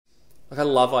Like, I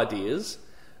love ideas,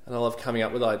 and I love coming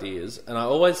up with ideas, and I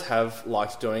always have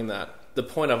liked doing that. The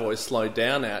point I've always slowed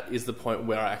down at is the point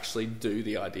where I actually do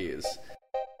the ideas.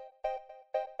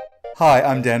 Hi,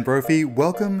 I'm Dan Brophy.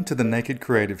 Welcome to The Naked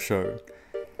Creative Show.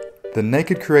 The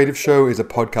Naked Creative Show is a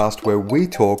podcast where we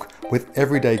talk with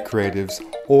everyday creatives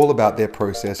all about their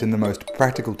process in the most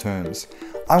practical terms.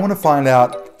 I want to find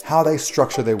out how they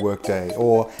structure their workday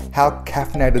or how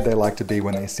caffeinated they like to be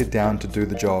when they sit down to do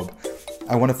the job.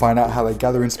 I want to find out how they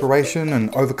gather inspiration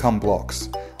and overcome blocks.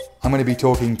 I'm going to be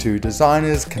talking to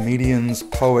designers, comedians,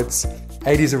 poets,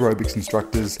 80s aerobics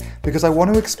instructors, because I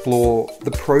want to explore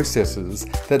the processes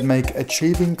that make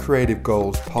achieving creative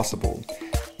goals possible.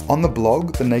 On the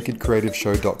blog,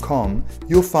 thenakedcreativeshow.com,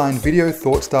 you'll find video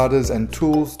thought starters and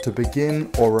tools to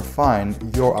begin or refine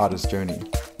your artist journey.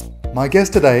 My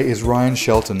guest today is Ryan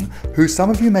Shelton, who some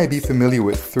of you may be familiar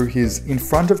with through his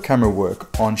in-front-of-camera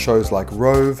work on shows like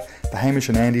Rove, The Hamish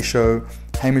and Andy Show,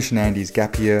 Hamish and Andy's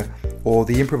Gap Year, or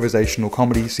the improvisational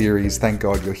comedy series Thank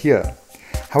God You're Here.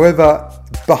 However,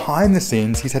 behind the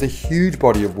scenes, he's had a huge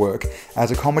body of work as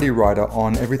a comedy writer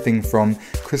on everything from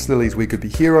Chris Lilly's We Could Be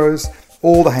Heroes,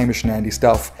 all the Hamish and Andy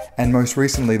stuff, and most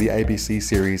recently the ABC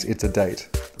series It's a Date.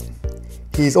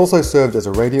 He's also served as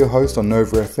a radio host on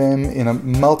Nova FM in a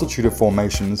multitude of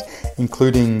formations,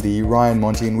 including the Ryan,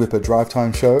 Monty and Whipper Drive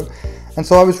Time show, and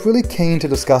so I was really keen to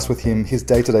discuss with him his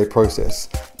day-to-day process.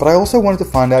 But I also wanted to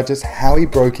find out just how he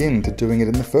broke into doing it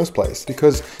in the first place,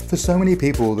 because for so many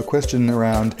people, the question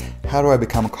around how do I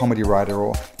become a comedy writer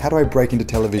or how do I break into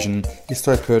television is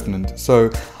so pertinent. So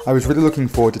I was really looking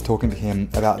forward to talking to him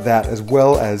about that, as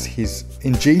well as his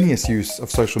ingenious use of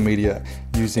social media,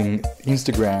 using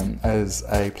Instagram as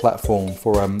a platform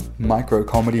for a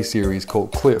micro-comedy series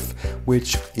called Cliff,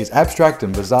 which is abstract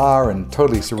and bizarre and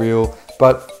totally surreal,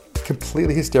 but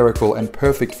completely hysterical and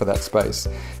perfect for that space.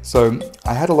 So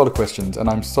I had a lot of questions, and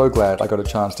I'm so glad I got a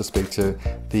chance to speak to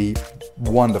the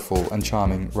wonderful and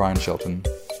charming Ryan Shelton.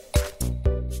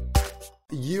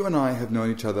 You and I have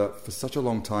known each other for such a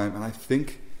long time, and I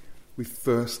think we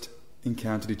first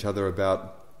encountered each other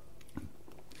about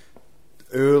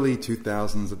early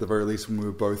 2000s at the very least, when we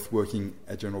were both working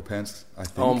at General Pants, I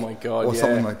think. Oh my God, or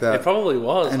something like that. It probably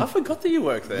was. And I forgot that you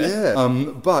worked there.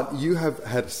 Yeah, but you have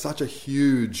had such a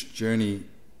huge journey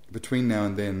between now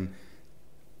and then,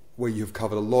 where you've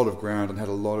covered a lot of ground and had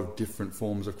a lot of different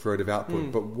forms of creative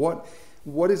output. But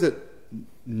what is it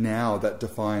now that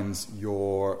defines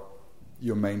your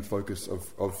main focus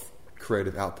of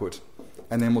creative output?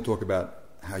 And then we'll talk about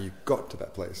how you got to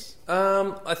that place.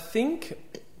 I think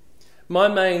my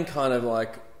main kind of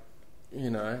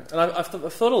and I've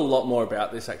thought a lot more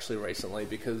about this actually recently,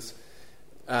 because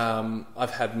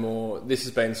I've had more, this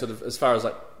has been sort of, as far as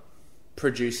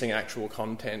producing actual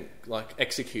content,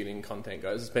 executing content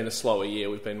goes, it's been a slower year.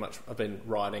 I've been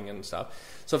writing and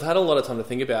stuff. So I've had a lot of time to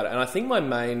think about it. And I think my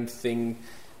main thing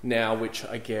now, which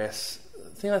I guess, the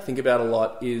thing I think about a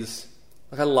lot is,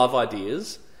 I love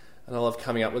ideas and I love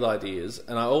coming up with ideas,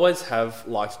 and I always have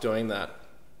liked doing that.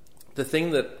 The thing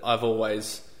that I've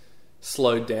always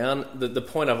slowed down, the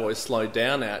point I've always slowed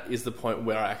down at is the point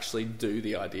where I actually do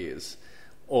the ideas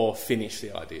or finish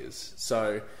the ideas.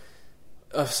 So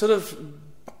I've sort of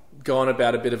gone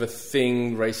about a bit of a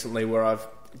thing recently where I've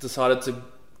decided to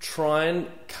try and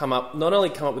not only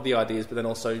come up with the ideas, but then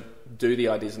also do the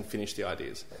ideas and finish the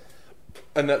ideas.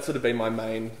 And that's sort of been my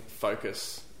main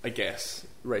focus, I guess,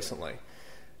 recently.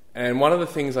 And one of the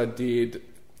things I did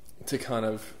to kind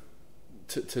of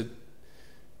to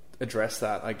address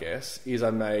that, I guess, is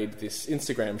I made this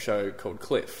Instagram show called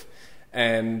Cliff.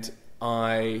 And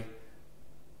I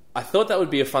thought that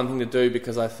would be a fun thing to do,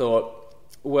 because I thought,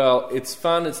 well, it's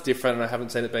fun, it's different, and I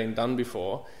haven't seen it being done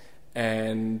before,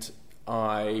 and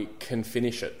I can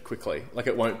finish it quickly.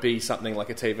 It won't be something like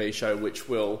a TV show which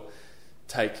will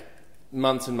take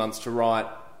months and months to write,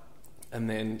 and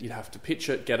then you'd have to pitch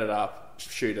it, get it up,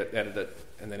 shoot it, edit it,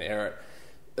 and then air it.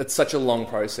 It's such a long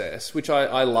process, which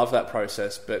I love that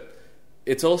process, but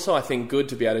it's also, I think, good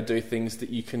to be able to do things that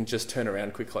you can just turn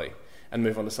around quickly and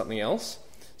move on to something else.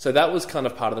 So that was kind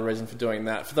of part of the reason for doing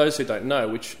that. For those who don't know,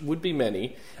 which would be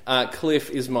many, Cliff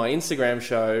is my Instagram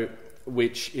show,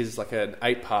 which is like an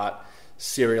 8-part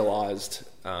serialised,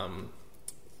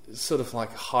 sort of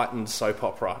heightened soap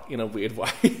opera in a weird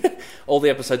way. All the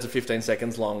episodes are 15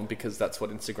 seconds long, because that's what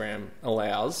Instagram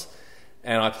allows,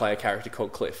 and I play a character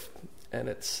called Cliff. and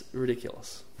it's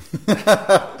ridiculous.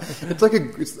 It's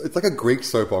like a Greek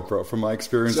soap opera from my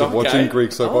experience of watching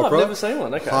Greek soap opera. I've never seen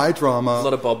one. Okay. High drama. A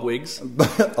lot of bob wigs.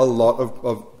 A lot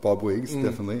of bob wigs,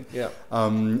 definitely. Yeah.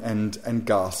 And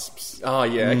gasps. Oh,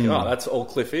 yeah. Oh, that's all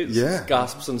Cliff is. Yeah.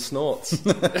 Gasps and snorts.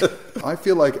 I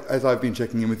feel like as I've been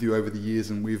checking in with you over the years,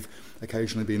 and we've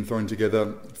occasionally been thrown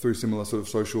together through similar sort of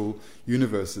social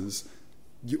universes,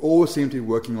 you always seem to be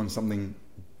working on something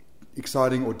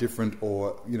exciting or different,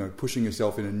 or pushing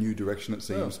yourself in a new direction, it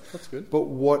seems. Oh, that's good.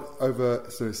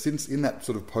 But since in that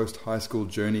sort of post high school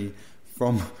journey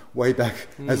from way back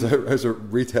as a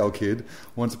retail kid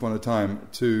once upon a time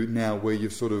to now, where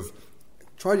you've sort of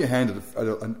tried your hand at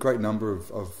a great number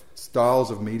of styles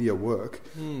of media work,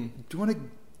 do you want to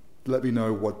let me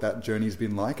know what that journey's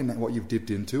been like and what you've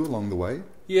dipped into along the way?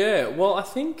 Yeah, well, I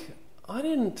think I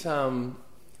didn't. I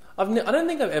don't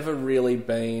think I've ever really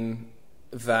been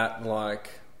that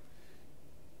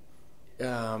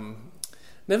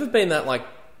never been that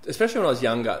especially when I was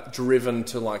younger, driven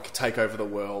to take over the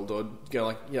world, or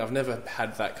I've never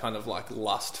had that kind of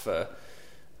lust for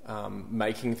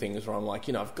making things where I'm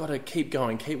I've got to keep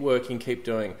going, keep working, keep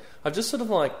doing. I've just sort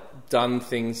of done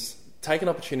things, taken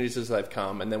opportunities as they've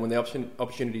come, and then when the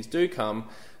opportunities do come,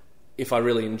 if I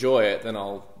really enjoy it, then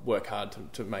I'll work hard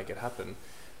to make it happen.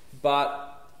 But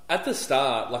at the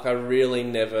start, I really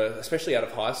never, especially out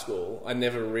of high school, I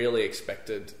never really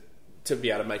expected to be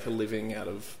able to make a living out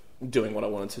of doing what I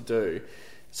wanted to do.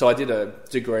 So I did a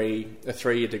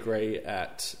 3-year degree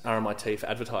at RMIT for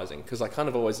advertising, because I kind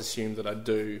of always assumed that I'd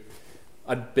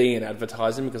be in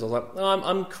advertising, because I was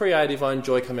I'm creative, I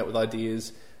enjoy coming up with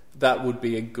ideas. That would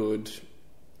be a good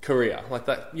career.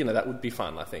 That would be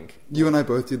fun, I think. You and I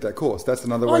both did that course. That's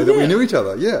another way that we knew each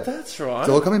other. Yeah. That's right. It's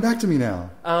all coming back to me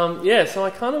now. So I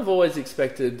kind of always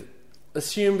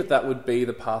assumed that would be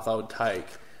the path I would take.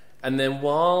 And then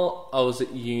while I was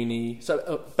at uni,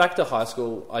 back to high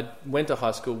school, I went to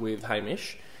high school with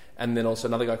Hamish, and then also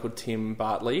another guy called Tim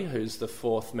Bartley, who's the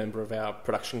fourth member of our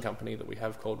production company that we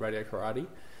have called Radio Karate.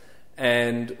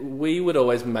 And we would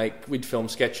always we'd film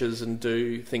sketches and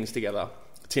do things together.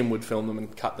 Tim would film them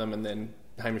and cut them, and then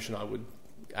Hamish and I would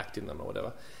act in them or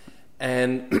whatever.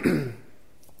 And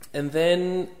and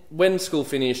then when school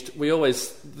finished,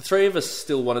 the three of us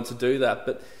still wanted to do that,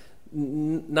 but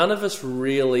none of us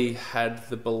really had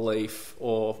the belief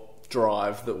or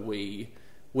drive that we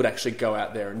would actually go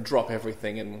out there and drop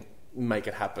everything and make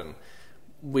it happen.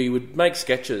 We would make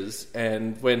sketches,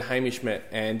 and when Hamish met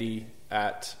Andy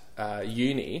at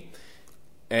uni,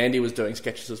 Andy was doing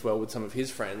sketches as well with some of his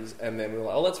friends, and then we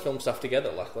were let's film stuff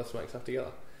together, let's make stuff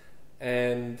together.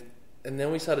 And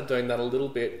then we started doing that a little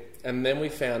bit, and then we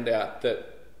found out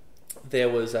that there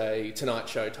was a Tonight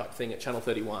Show type thing at Channel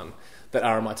 31 that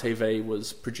RMITV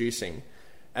was producing,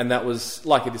 and that was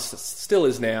it still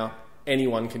is now.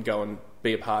 Anyone can go and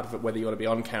be a part of it, whether you want to be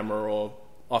on camera or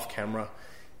off camera.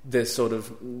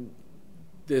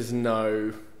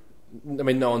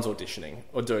 No one's auditioning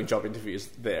or doing job interviews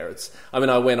there. I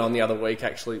went on the other week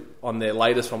actually on their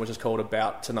latest one, which is called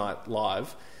About Tonight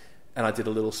Live, and I did a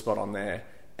little spot on there,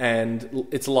 and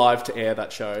it's live to air,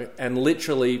 that show, and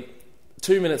literally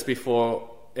 2 minutes before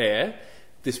air,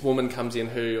 this woman comes in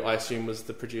who I assume was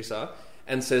the producer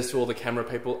and says to all the camera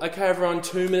people, okay everyone,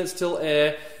 2 minutes till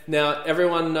air, now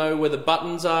everyone know where the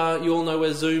buttons are, you all know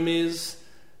where zoom is,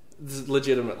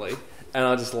 legitimately. And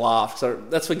I just laughed. So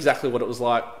that's exactly what it was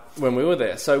like when we were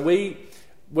there. So when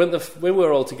we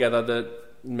were all together,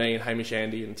 me and Hamish,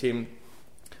 Andy and Tim,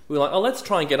 we were let's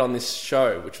try and get on this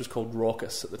show, which was called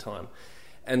Raucous at the time.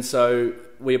 And so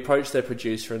we approached their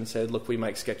producer and said, look, we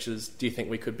make sketches, do you think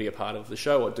we could be a part of the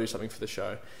show or do something for the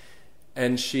show?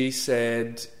 And she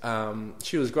said,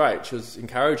 she was great, she was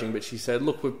encouraging, but she said,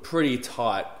 look, we're pretty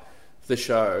tight for the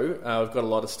show, we've got a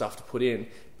lot of stuff to put in,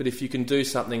 but if you can do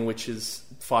something which is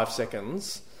 5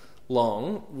 seconds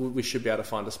long, we should be able to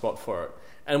find a spot for it.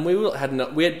 And we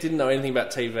didn't know anything about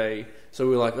TV, so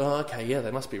we were okay, yeah,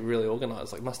 they must be really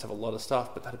organised, must have a lot of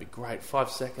stuff, but that'd be great,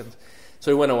 5 seconds.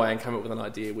 So we went away and came up with an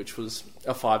idea, which was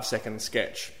a 5-second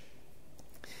sketch.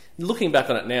 Looking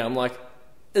back on it now, I'm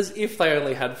as if they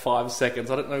only had 5 seconds.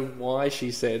 I don't know why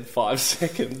she said 5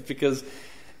 seconds, because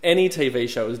any TV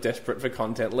show is desperate for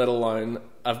content, let alone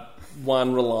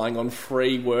one relying on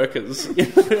free workers,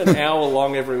 an hour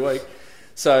long every week.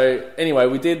 So anyway,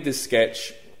 we did this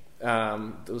sketch.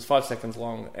 It was 5 seconds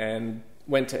long and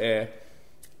went to air.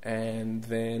 And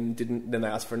then they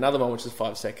asked for another one, which was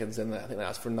 5 seconds, and I think they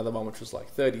asked for another one, which was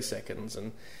 30 seconds.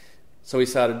 And so we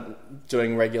started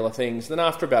doing regular things. Then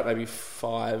after about maybe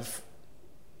 5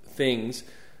 things,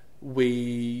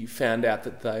 we found out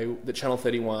that Channel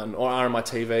 31 or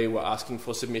RMITV were asking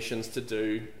for submissions to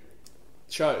do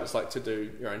shows, like to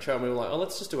do your own show. And we were like, oh,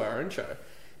 let's just do our own show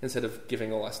instead of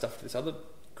giving all our stuff to this other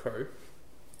crew.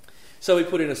 So we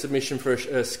put in a submission for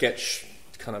a sketch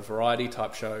kind of variety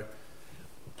type show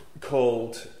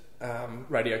called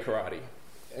Radio Karate.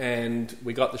 And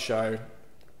we got the show,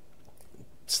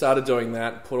 started doing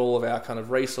that, put all of our kind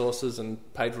of resources and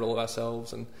paid for all of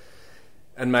ourselves and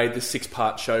made this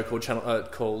 6-part show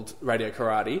called Radio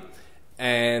Karate.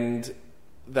 And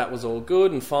that was all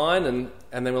good and fine. And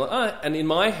then we're like, oh, and in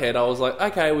my head I was like,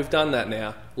 okay, we've done that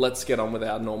now. Let's get on with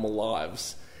our normal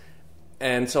lives.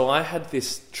 And so I had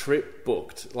this trip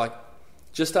booked, like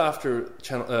just after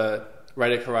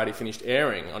Radio Karate finished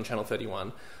airing on Channel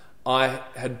 31, I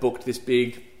had booked this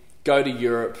big go to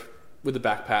Europe with a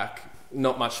backpack,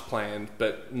 not much planned,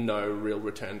 but no real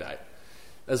return date.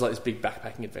 It was like this big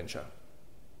backpacking adventure.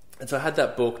 And so I had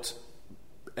that booked,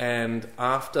 and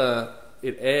after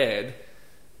it aired,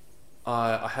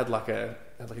 I had like a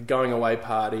going away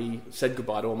party, said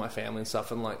goodbye to all my family and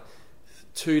stuff, and like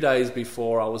 2 days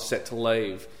before I was set to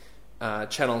leave,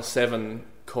 Channel 7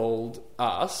 called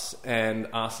us and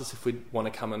asked us if we'd want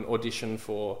to come and audition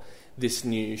for this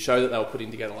new show that they were putting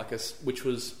together, which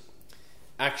was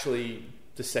actually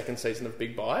the second season of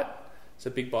Big Bite. So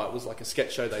Big Bite was like a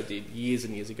sketch show they did years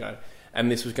and years ago,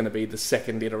 and this was going to be the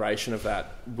second iteration of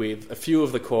that with a few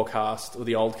of the core cast, or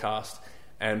the old cast,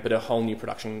 but a whole new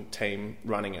production team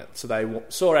running it. So they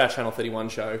saw our Channel 31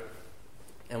 show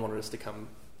and wanted us to come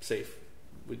see if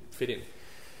we'd fit in.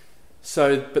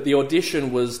 So, but the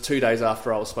audition was 2 days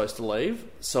after I was supposed to leave,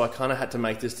 so I kind of had to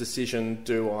make this decision: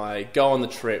 do I go on the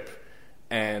trip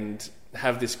and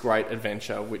have this great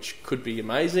adventure, which could be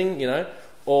amazing,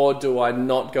 or do I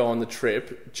not go on the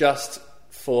trip just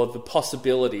for the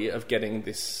possibility of getting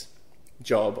this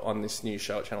job on this new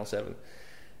show at Channel 7?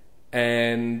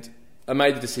 And I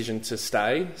made the decision to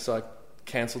stay, so I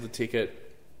cancelled the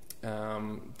ticket,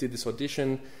 did this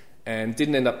audition, and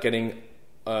didn't end up getting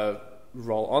a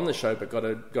role on the show, but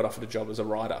got offered a job as a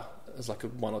writer, as like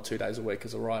 1 or 2 days a week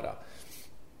as a writer.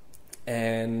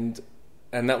 And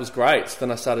that was great. So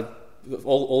then I started,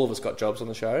 all of us got jobs on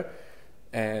the show,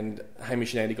 and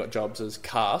Hamish and Andy got jobs as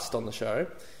cast on the show,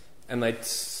 and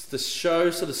the show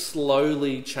sort of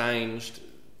slowly changed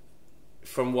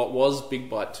from what was Big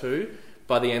Bite 2.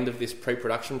 By the end of this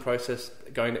pre-production process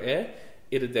going to air,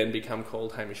 it had then become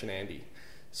called Hamish and Andy.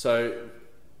 So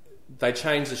they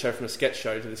changed the show from a sketch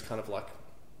show to this kind of like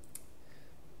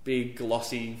big,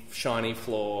 glossy, shiny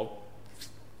floor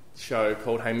show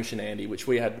called Hamish and Andy, which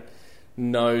we had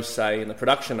no say in the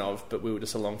production of, but we were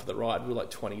just along for the ride. We were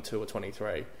like 22 or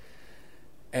 23.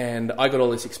 And I got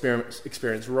all this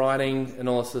experience writing and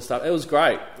all this sort of stuff. It was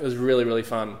great. It was really, really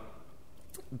fun.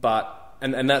 But,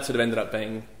 and that sort of ended up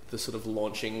being the sort of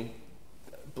launching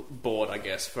board, I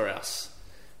guess, for us,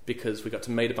 because we got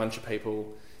to meet a bunch of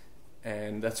people,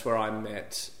 and that's where I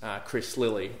met Chris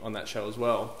Lilly on that show as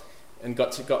well, and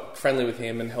got friendly with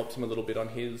him and helped him a little bit on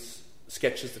his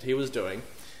sketches that he was doing.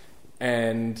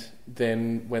 And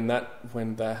then when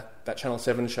that Channel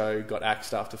 7 show got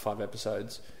axed after 5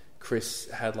 episodes, Chris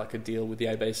had like a deal with the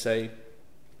ABC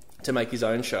to make his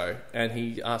own show, and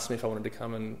he asked me if I wanted to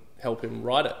come and help him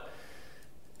write it.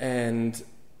 And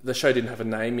the show didn't have a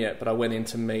name yet, but I went in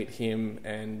to meet him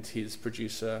and his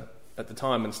producer at the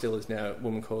time, and still is now, a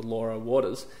woman called Laura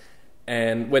Waters,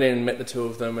 and went in and met the two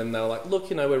of them, and they were like, look,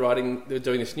 we're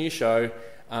doing this new show,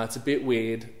 it's a bit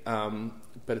weird,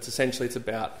 but it's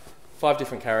about 5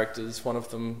 different characters. One of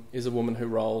them is a woman who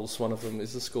rolls, one of them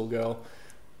is a schoolgirl.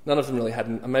 None of them really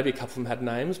had, maybe a couple of them had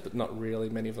names, but not really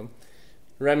many of them.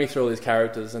 Ran me through all these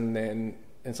characters, and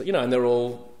it's like, and they're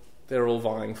all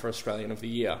vying for Australian of the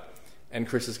Year. And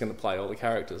Chris is going to play all the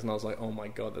characters. And I was like, oh my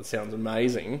God, that sounds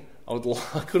amazing. I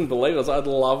couldn't believe it. I was like, I'd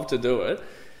love to do it.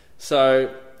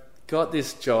 So got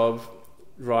this job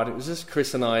writing. It was just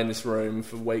Chris and I in this room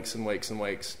for weeks and weeks and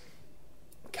weeks,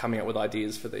 coming up with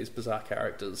ideas for these bizarre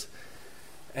characters.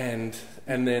 And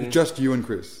then... Just you and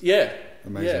Chris? Yeah.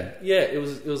 Amazing. Yeah. It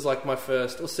was like my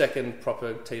first or second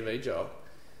proper TV job.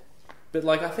 But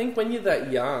like, I think when you're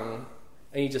that young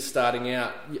and you're just starting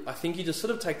out, I think you just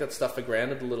sort of take that stuff for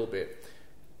granted a little bit.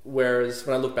 Whereas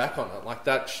when I look back on it, like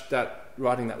that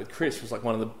writing that with Chris was like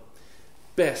one of the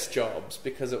best jobs,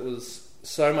 because it was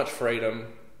so much freedom.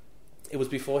 It was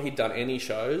before he'd done any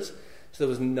shows, so there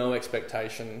was no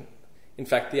expectation. In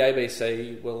fact, the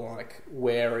ABC were like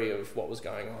wary of what was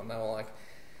going on. They were like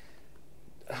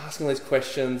asking these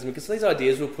questions, because these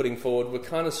ideas we were putting forward were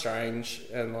kind of strange,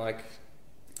 and like,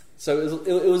 so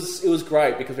it was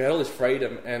great because we had all this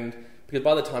freedom, and because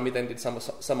by the time he then did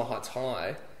Summer Heights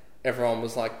High, everyone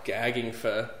was like gagging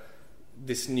for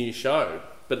this new show.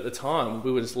 But at the time,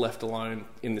 we were just left alone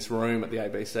in this room at the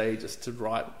ABC just to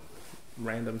write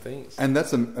random things. And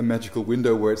that's a magical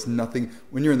window where it's nothing,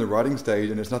 when you're in the writing stage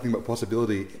and it's nothing but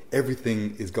possibility,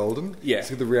 everything is golden. Yeah.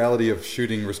 So the reality of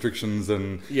shooting restrictions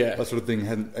and Yeah. that sort of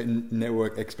thing,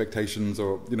 network expectations,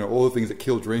 or all the things that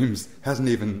kill dreams, hasn't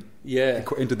even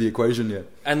entered the equation yet.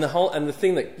 And the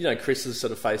thing that Chris has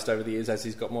sort of faced over the years as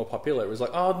he's got more popular, it was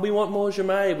like, oh, we want more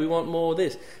Jamais, we want more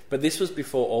this. But this was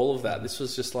before all of that. This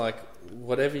was just like,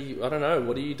 whatever I don't know,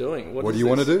 what are you doing? What do you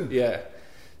want to do? Yeah.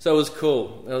 So it was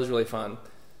cool. It was really fun.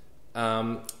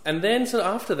 And then so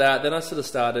after that, then I sort of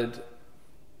started.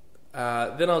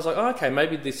 Then I was like, oh, okay,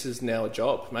 maybe this is now a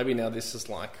job. Maybe now this is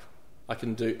like I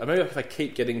can do. Maybe if I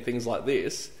keep getting things like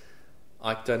this,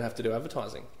 I don't have to do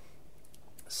advertising.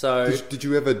 So did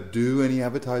you ever do any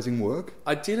advertising work?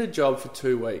 I did a job for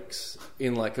 2 weeks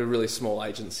in like a really small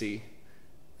agency.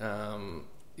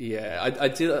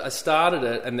 I did. I started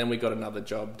it, and then we got another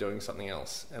job doing something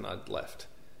else, and I left.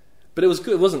 But it was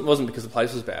good. It wasn't because the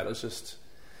place was bad. It was just,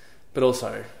 but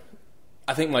also,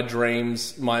 I think my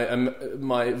dreams,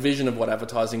 my vision of what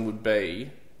advertising would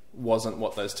be, wasn't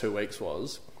what those 2 weeks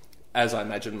was. As I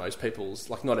imagine most people's,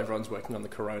 like not everyone's working on the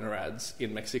Corona ads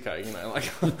in Mexico. Like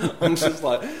I'm just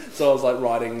like, so I was like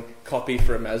writing copy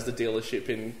for a Mazda dealership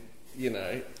in,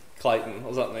 Clayton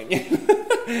or something.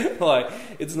 Like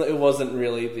it wasn't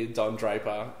really the Don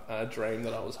Draper dream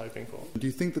that I was hoping for. Do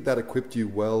you think that equipped you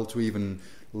well to even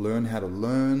learn how to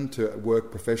learn, to work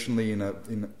professionally in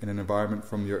an environment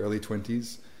from your early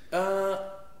 20s?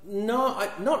 No,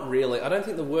 not really. I don't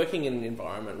think the working in an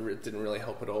environment didn't really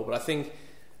help at all.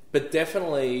 But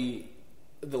definitely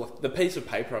the piece of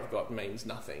paper I've got means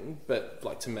nothing, but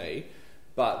like to me.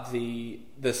 But the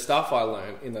stuff I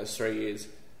learned in those 3 years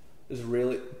is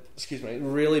really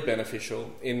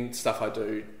beneficial in stuff I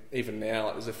do even now.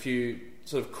 Like there's a few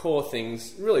sort of core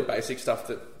things, really basic stuff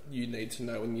that you need to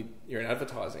know when you're in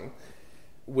advertising,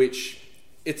 which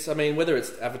whether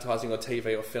it's advertising or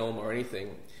TV or film or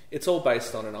anything, it's all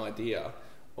based on an idea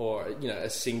or, a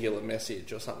singular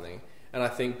message or something. And I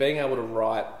think being able to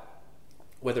write,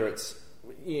 whether it's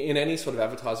in any sort of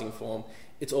advertising form,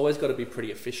 it's always got to be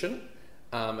pretty efficient.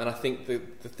 And I think the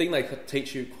thing they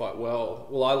teach you quite well,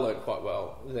 I learned quite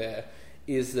well there,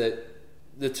 is that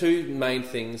the two main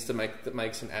things that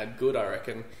makes an ad good, I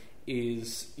reckon,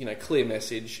 is clear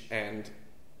message and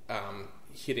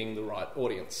hitting the right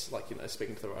audience, like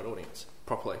speaking to the right audience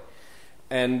properly.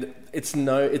 And it's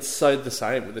so the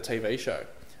same with the TV show.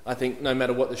 I think no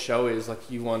matter what the show is, like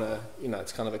you want to,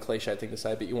 it's kind of a cliche thing to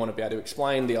say, but you want to be able to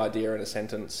explain the idea in a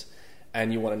sentence,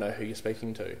 and you want to know who you're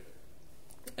speaking to.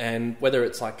 And whether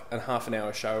it's like a half an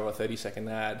hour show or a 30-second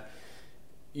ad,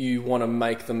 you want to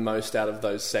make the most out of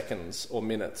those seconds or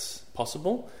minutes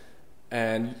possible.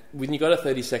 And when you got a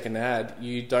 30-second ad,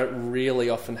 you don't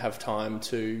really often have time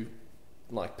to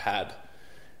like pad.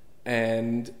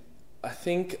 And I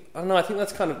think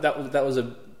that's kind of that was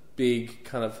a big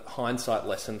kind of hindsight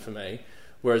lesson for me.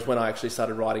 Whereas when I actually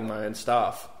started writing my own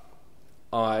stuff,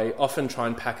 I often try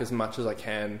and pack as much as I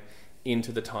can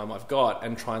into the time I've got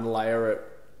and try and layer it,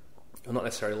 or not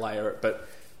necessarily layer it, but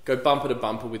go bumper to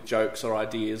bumper with jokes or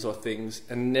ideas or things,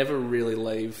 and never really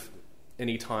leave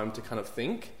any time to kind of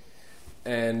think.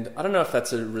 And I don't know if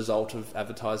that's a result of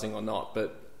advertising or not,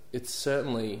 but it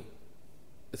certainly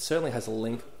has a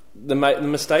link. The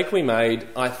mistake we made,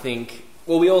 I think,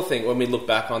 well, we all think when we look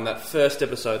back on that first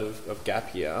episode of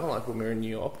Gap Year, like when we were in New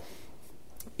York,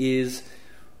 is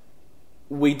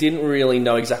we didn't really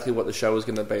know exactly what the show was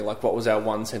going to be. Like, what was our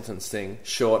one sentence thing,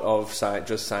 short of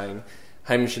just saying,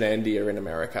 Hamish and Andy are in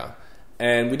America.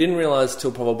 And we didn't realise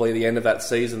till probably the end of that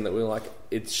season that we were like,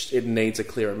 it needs a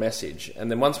clearer message. And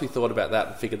then once we thought about that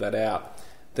and figured that out,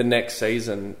 the next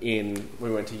season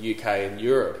we went to UK and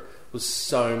Europe was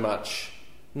so much,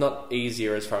 not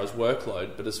easier as far as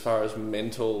workload, but as far as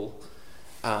mental,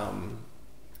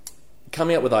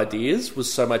 coming up with ideas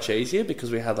was so much easier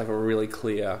because we had like a really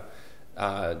clear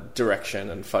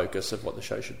direction and focus of what the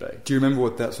show should be. Do you remember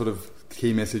what that sort of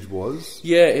key message was?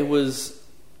 Yeah,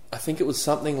 I think it was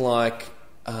something like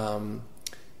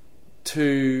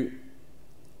two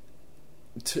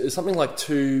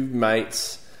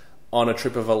mates on a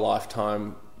trip of a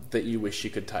lifetime that you wish you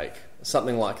could take.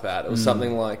 Something like that. It was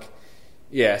something like,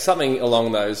 something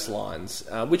along those lines,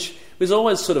 which was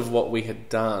always sort of what we had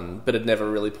done, but had never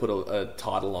really put a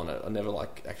title on it. I never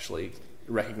actually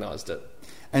recognised it.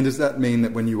 And does that mean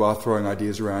that when you are throwing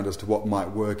ideas around as to what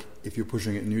might work, if you're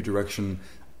pushing it in a new direction,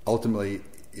 ultimately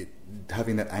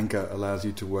having that anchor allows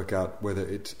you to work out whether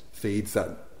it feeds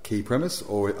that key premise,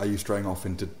 or are you straying off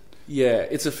into Yeah,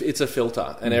 it's a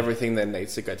filter, and everything then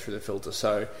needs to go through the filter.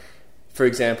 So, for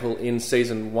example, in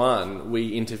season 1, we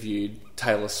interviewed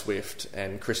Taylor Swift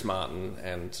and Chris Martin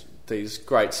and these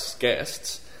great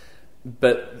guests.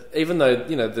 But even though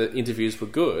the interviews were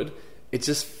good, they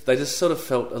just sort of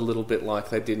felt a little bit like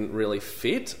they didn't really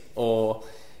fit. And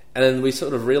then we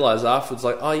sort of realised afterwards,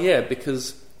 like, oh yeah,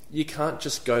 because you can't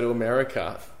just go to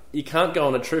America. You can't go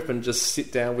on a trip and just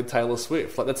sit down with Taylor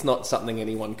Swift. Like, that's not something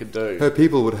anyone could do. Her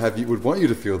people would want you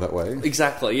to feel that way.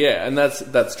 Exactly, yeah, and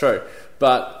that's true.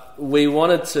 But we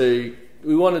wanted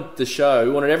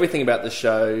everything about the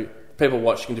show, people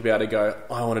watching, to be able to go,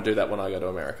 I want to do that when I go to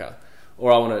America,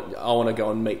 or I want to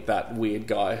go and meet that weird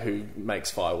guy who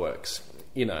makes fireworks.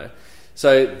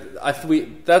 So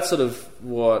that's sort of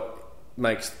what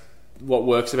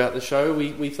works about the show.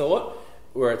 We thought,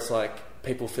 where it's like,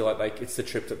 people feel like it's the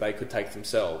trip that they could take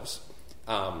themselves.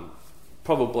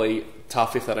 Probably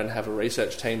tough if they don't have a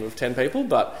research team of 10 people,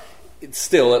 but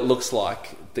it looks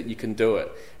like that you can do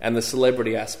it. And the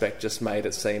celebrity aspect just made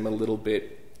it seem a little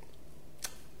bit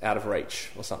out of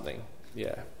reach or something.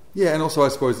 Yeah. Yeah, and also I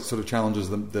suppose it sort of challenges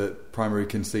the primary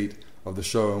conceit of the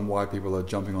show and why people are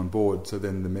jumping on board. So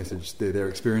then the message, they're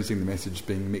experiencing the message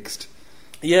being mixed.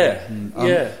 Yeah,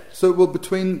 yeah. So,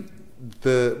 between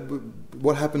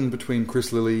what happened between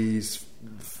Chris Lilly's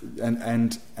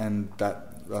and that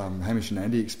Hamish and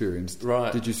Andy experience?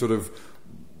 Right. Did you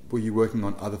were you working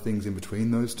on other things in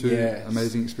between those two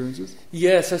amazing experiences?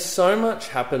 Yeah, so much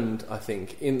happened, I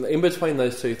think, in between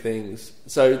those two things.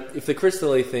 So if the Chris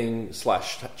Lilly thing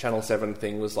 / Channel 7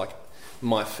 thing was like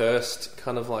my first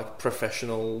kind of like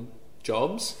professional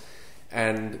jobs,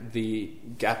 and the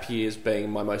gap years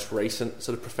being my most recent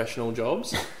sort of professional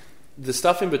jobs. The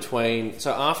stuff in between,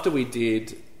 so after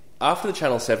the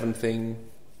Channel 7 thing,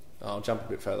 I'll jump a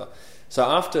bit further. So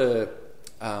after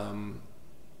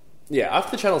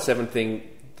the Channel 7 thing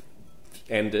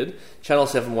ended, Channel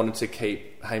 7 wanted to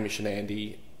keep Hamish and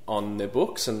Andy on their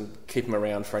books and keep them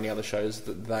around for any other shows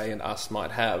that they and us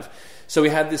might have. So we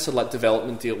had this sort of like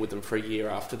development deal with them for a year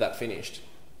after that finished.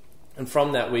 And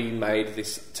from that we made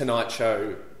this Tonight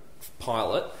Show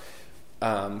pilot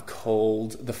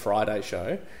called The Friday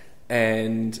Show.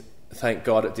 And thank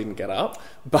God it didn't get up.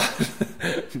 But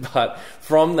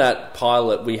from that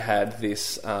pilot, we had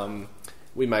this.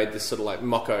 We made this sort of like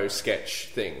Mocko sketch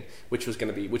thing, which was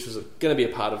going to be a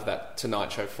part of that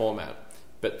Tonight Show format.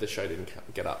 But the show didn't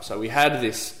get up. So we had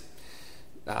this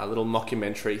little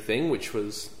mockumentary thing, which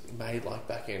was made like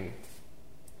back in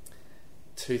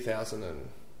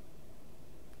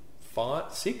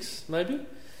 2006 maybe,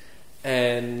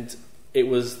 and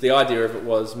the idea of it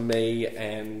was me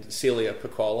and Celia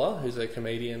Piccola, who's a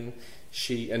comedian,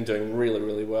 and doing really,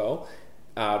 really well.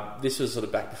 This was sort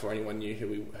of back before anyone knew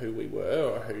who we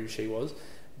were or who she was.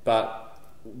 But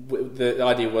the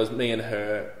idea was me and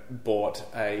her bought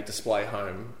a display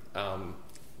home,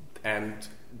 and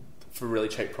for a really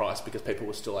cheap price, because people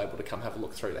were still able to come have a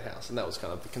look through the house. And that was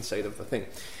kind of the conceit of the thing.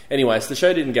 Anyways, the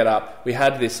show didn't get up. We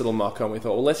had this little mock and we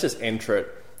thought, well, let's just enter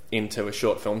it into a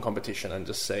short film competition and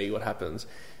just see what happens.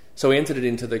 So we entered it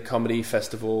into the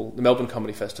Melbourne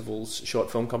Comedy Festival's short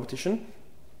film competition,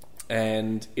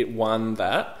 and it won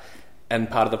that, and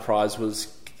part of the prize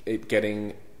was it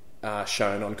getting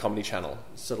shown on Comedy Channel,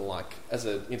 sort of like as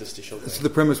an interstitial thing. So the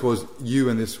premise was you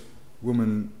and this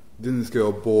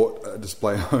girl bought a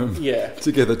display home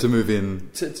together to move in.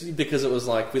 Because it was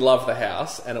like, we love the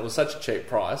house and it was such a cheap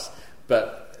price,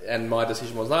 and my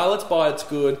decision was, no, let's buy it, it's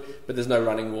good, but there's no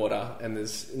running water and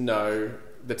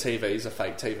the TV's a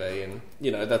fake TV, and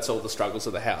that's all the struggles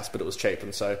of the house, but it was cheap,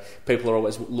 and so people are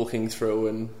always looking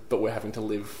through, but we're having to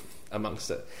live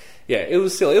amongst it. Yeah, it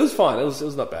was silly. It was fine. It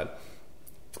was not bad.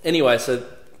 Anyway, so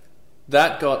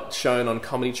that got shown on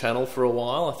Comedy Channel for a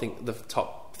while. I think the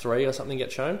top 3 or something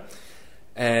get shown,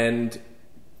 and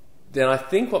then I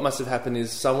think what must have happened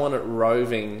is someone at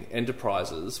Roving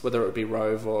Enterprises, whether it be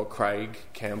Rove or Craig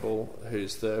Campbell,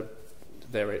 who's their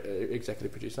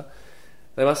executive producer,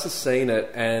 they must have seen it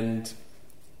and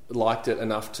liked it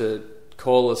enough to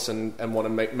call us and want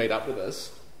to meet up with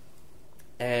us.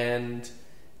 And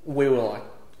we were like,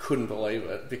 couldn't believe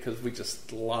it, because we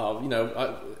just love,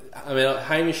 I mean,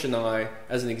 Hamish and I,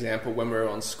 as an example, when we were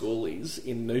on schoolies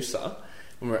in Noosa,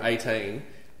 when we were 18,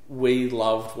 we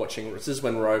loved watching. This is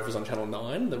when Rove was on Channel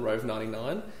 9, the Rove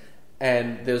 99,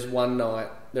 and there was one night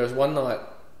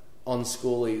on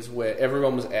schoolies where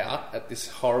everyone was out at this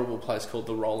horrible place called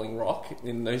the Rolling Rock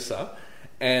in Noosa,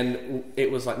 and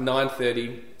it was like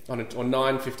 9:30, or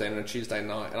 9:15 on a Tuesday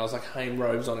night, and I was like,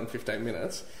 Rove's on in 15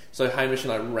 minutes. So Hamish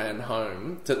and I ran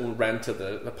to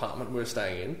the apartment we were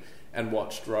staying in and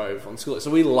watched Rove on school.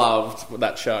 So we loved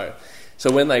that show.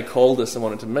 So when they called us and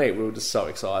wanted to meet, we were just so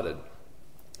excited.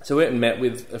 So we went and met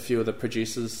with a few of the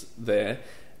producers there,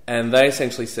 and they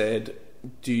essentially said,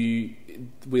 we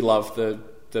love the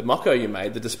Mocko you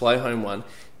made, the display home one.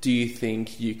 Do you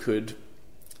think you could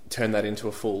turn that into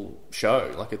a full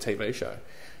show, like a TV show?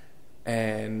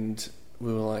 And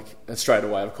we were like, straight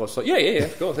away, of course, like, yeah,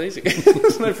 of course, easy.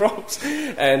 There's no problems.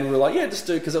 And we were like, yeah, just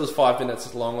do, because it was 5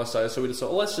 minutes long or so. So we just thought,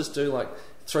 well, let's just do like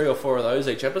 3 or 4 of those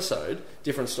each episode,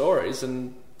 different stories,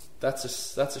 and that's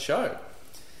a show.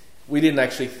 We didn't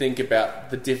actually think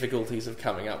about the difficulties of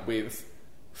coming up with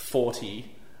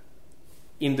 40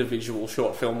 individual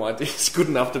short film ideas good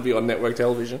enough to be on network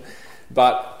television.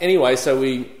 But anyway, so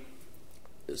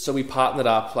we partnered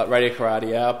up, like Radio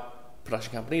Karate, our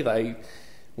production company, they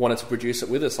wanted to produce it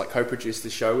with us, like co-produce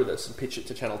this show with us and pitch it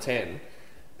to Channel 10.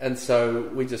 And so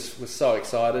we just were so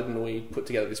excited, and we put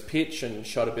together this pitch and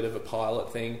shot a bit of a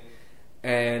pilot thing,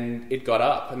 and it got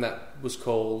up, and that was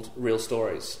called Real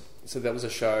Stories. So that was a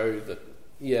show that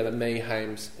me,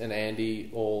 Hames and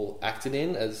Andy all acted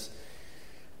in,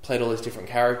 played all these different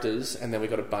characters, and then we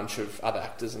got a bunch of other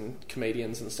actors and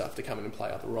comedians and stuff to come in and play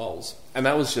other roles. And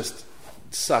that was just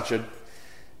such a,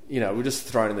 we're just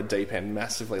thrown in the deep end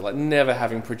massively, like never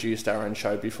having produced our own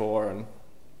show before, and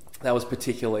that was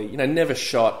particularly, never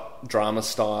shot drama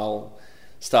style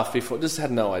stuff before, just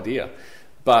had no idea.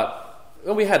 But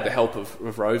we had the help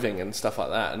of roving and stuff like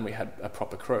that, and we had a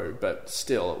proper crew, but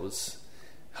still it was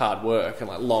hard work and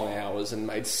like long hours, and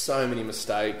made so many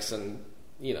mistakes, and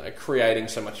creating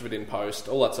so much of it in post,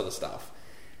 all that sort of stuff.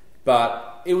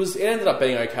 But it ended up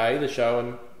being okay, the show,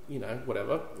 and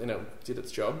whatever, did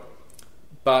its job.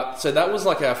 But so that was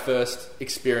like our first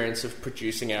experience of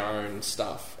producing our own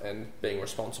stuff and being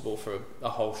responsible for a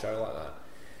whole show like that.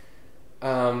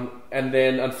 And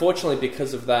then unfortunately,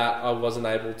 because of that, I wasn't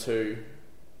able to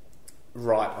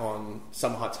write on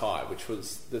Summer Heights High, which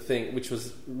was the thing, which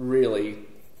was really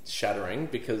shattering,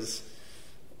 because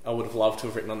I would have loved to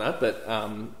have written on that, but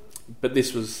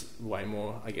this was way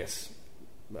more, I guess,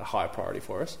 a higher priority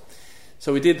for us.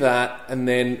 So we did that, and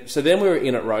then we were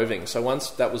in at Roving. So once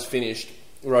that was finished,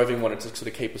 Roving wanted to sort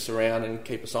of keep us around and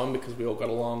keep us on, because we all got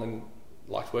along and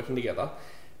liked working together.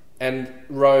 And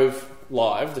Rove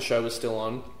Live, the show, was still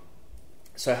on.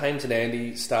 So Hames and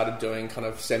Andy started doing kind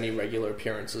of semi-regular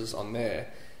appearances on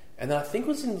there. And then I think it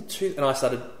was and I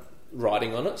started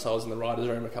writing on it, so I was in the writer's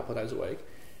room a couple of days a week.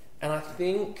 And I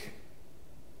think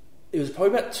it was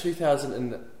probably about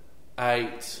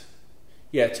 2008.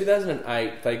 Yeah,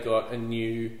 2008, they got a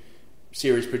new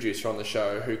series producer on the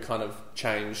show who kind of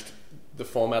changed the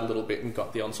format a little bit and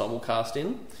got the ensemble cast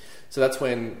in. So that's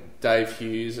when Dave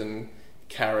Hughes and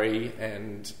Carrie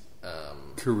and...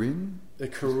 Corinne?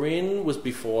 Corinne was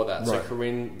before that. Right. So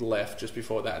Corinne left just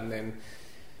before that, and then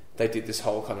they did this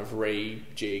whole kind of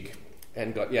rejig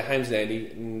and got Hames and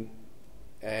Andy and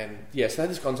so they had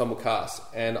this ensemble cast,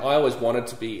 and I always wanted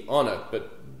to be on it,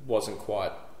 but I was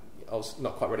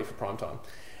not quite ready for prime time.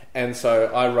 And so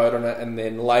I wrote on it, and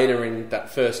then later in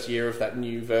that first year of that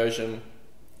new version,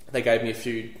 they gave me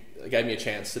a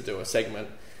chance to do a segment,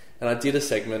 and I did a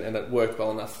segment, and it worked well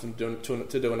enough to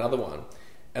do another one.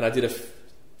 And I did a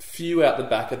few out the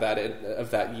back of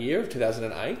that year of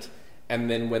 2008, and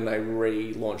then when they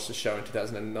relaunched the show in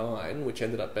 2009, which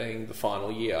ended up being the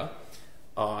final year,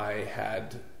 I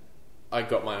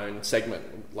got my own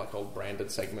segment, like old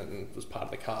branded segment, and was part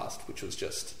of the cast, which was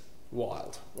just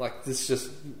wild. Like, this is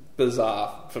just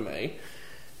bizarre for me.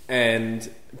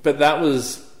 But that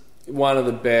was one of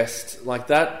the best, like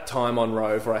that time on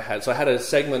Rove where I had a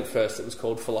segment first that was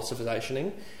called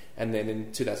Philosophizationing, and then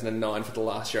in 2009 for the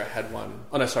last year I had one,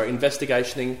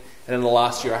 Investigationing, and then the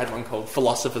last year I had one called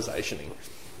Philosophizationing.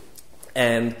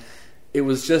 And it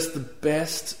was just the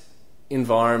best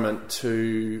environment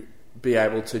to be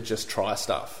able to just try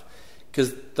stuff,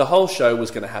 because the whole show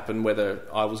was going to happen whether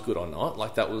I was good or not.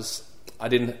 Like, that was,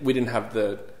 we didn't have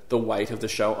the weight of the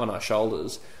show on our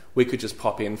shoulders. We could just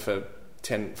pop in for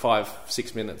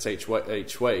 5-6 minutes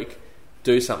each week,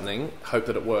 do something, hope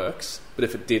that it works, but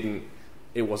if it didn't,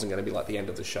 it wasn't going to be like the end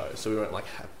of the show. So we weren't like,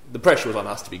 the pressure was on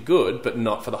us to be good, but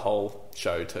not for the whole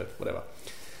show to whatever.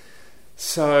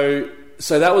 So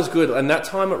that was good. And that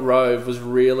time at Rove was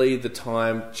really the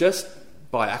time, just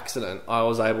by accident, I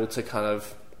was able to kind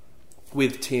of,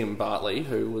 with Tim Bartley,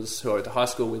 who I went to high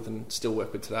school with and still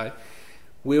work with today,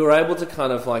 we were able to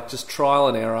kind of like just trial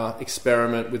and error,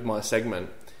 experiment with my segment,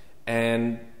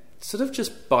 and sort of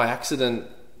just by accident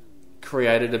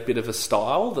created a bit of a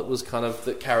style that was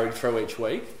that carried through each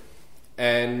week,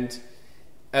 and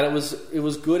it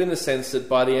was good in the sense that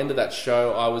by the end of that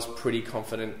show, I was pretty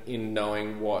confident in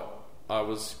knowing what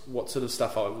sort of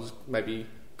stuff I was maybe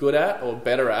good at or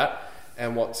better at,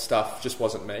 and what stuff just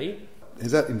wasn't me.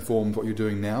 Has that informed what you're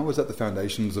doing now? Was that the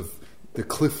foundations of the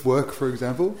Cliff work, for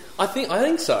example? I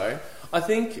think so. I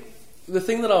think the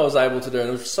thing that I was able to do, and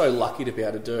I was so lucky to be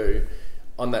able to do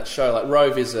on that show, like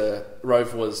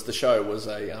the show was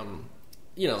a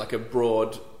like a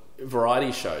broad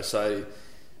variety show. So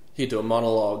you do a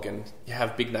monologue and you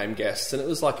have big name guests, and it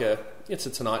was like it's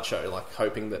a Tonight Show, like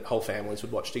hoping that whole families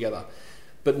would watch together.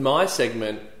 But my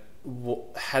segment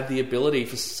had the ability,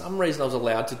 for some reason I was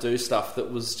allowed to do stuff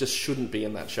that was just shouldn't be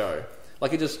in that show.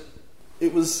 Like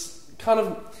it was kind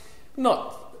of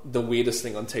not the weirdest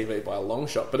thing on TV by a long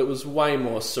shot, but it was way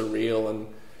more surreal and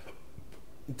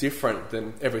different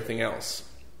than everything else.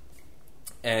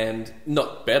 And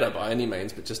not better by any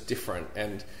means, but just different,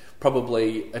 and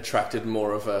probably attracted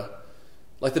more of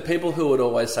like the people who would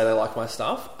always say they like my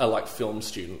stuff are like film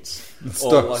students.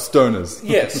 Stoners.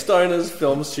 Yeah, stoners,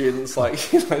 film students,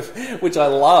 which I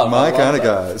love. My kind of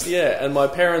guys. Yeah, and my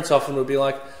parents often would be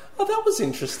like, oh, that was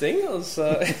interesting. It was,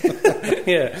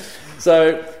 yeah.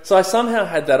 So I somehow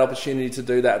had that opportunity to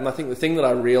do that, and I think the thing that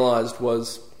I realised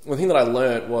was, the thing that I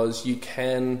learnt was I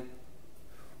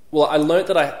learnt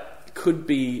that I could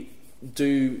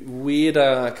do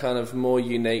weirder, kind of more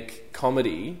unique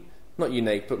comedy. Not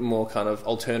unique, but more kind of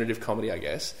alternative comedy, I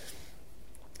guess.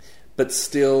 But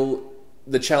still,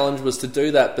 the challenge was to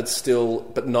do that,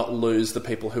 but not lose the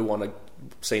people who want to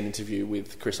see an interview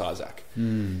with Chris Isaak.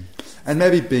 And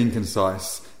maybe being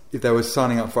concise. If they were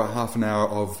signing up for a half an hour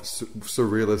of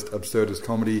surrealist, absurdist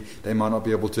comedy, they might not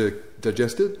be able to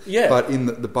digest it. Yeah. But in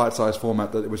the bite-sized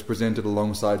format that it was presented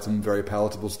alongside some very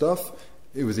palatable stuff,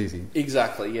 it was easy.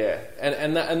 Exactly, yeah.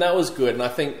 And that was good. And I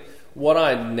think what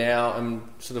I now am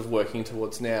sort of working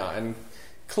towards now, and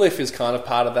Cliff is kind of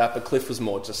part of that, but Cliff was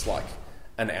more just like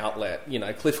an outlet.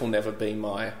 Cliff will never be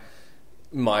my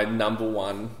number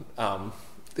one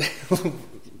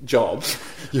job.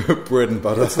 Your bread and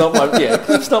butter. It's not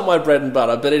Cliff's not my bread and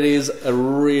butter, but it is a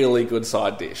really good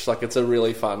side dish. Like, it's a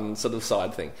really fun sort of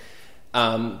side thing.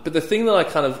 But the thing that I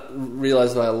kind of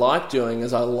realised that I like doing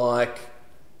is I like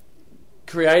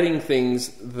creating things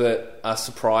that are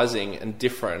surprising and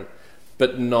different,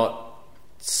 but not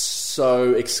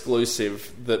so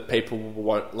exclusive that people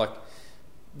won't like.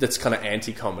 That's kind of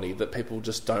anti-comedy that people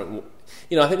just don't.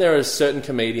 I think there are certain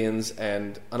comedians,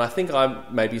 and I think I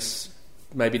maybe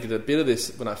did a bit of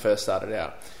this when I first started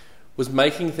out. Was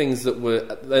making things that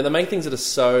they make things that are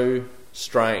so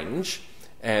strange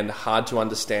and hard to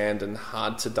understand and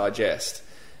hard to digest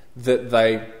that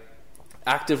they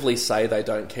actively say they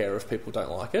don't care if people don't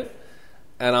like it,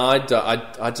 and I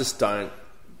just don't.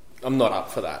 I'm not up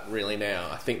for that really now.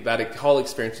 I think that whole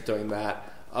experience of doing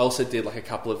that. I also did like a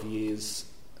couple of years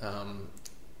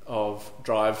of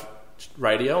drive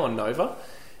radio on Nova,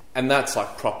 and that's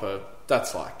like proper.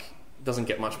 That's like doesn't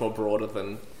get much more broader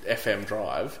than FM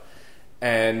drive.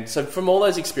 And so from all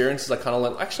those experiences, I kind of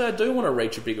learned, actually, I do want to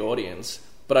reach a big audience,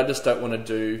 but I just don't want to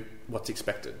do what's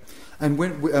expected. And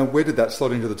where did that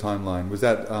slot into the timeline? Was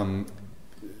that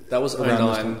that was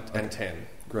 09 and 10.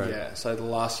 Great. Yeah, so the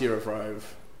last year of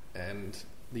Rove and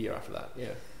the year after that, yeah.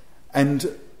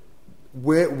 And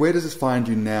where does this find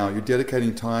you now? You're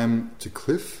dedicating time to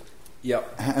Cliff?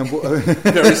 Yep. And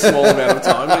very small amount of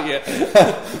time, but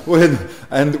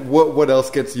yeah. What else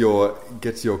gets your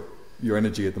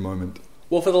energy at the moment?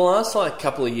 Well, for the last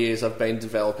couple of years, I've been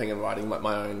developing and writing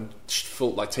my own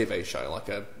full TV show, like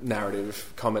a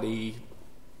narrative comedy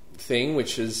thing,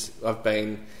 which I've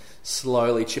been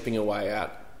slowly chipping away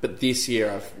at. But this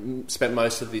year, I've spent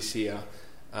most of this year,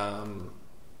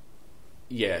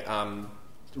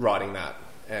 writing that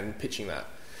and pitching that.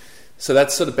 So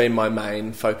that's sort of been my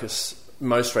main focus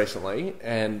most recently,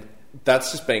 and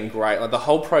that's just been great. Like the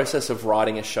whole process of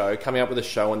writing a show, coming up with a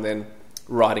show, and then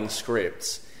writing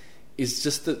scripts is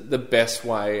just the best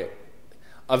way.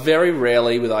 I very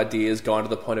rarely, with ideas, gone to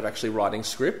the point of actually writing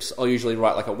scripts. I'll usually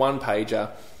write like a one-pager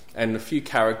and a few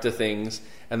character things,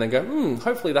 and then go,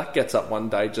 hopefully that gets up one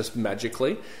day just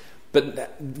magically.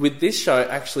 But with this show,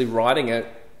 actually writing it,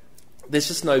 there's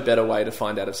just no better way to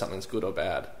find out if something's good or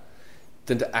bad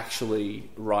than to actually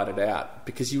write it out,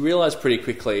 because you realise pretty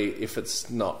quickly if it's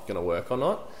not going to work or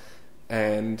not.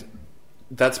 And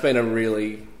that's been a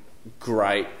really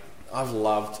great... I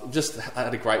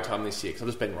had a great time this year because I've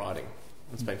just been writing.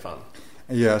 It's been fun.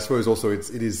 Yeah, I suppose also it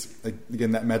is like,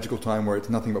 again that magical time where it's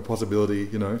nothing but possibility.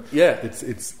 Yeah, it's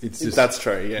just that's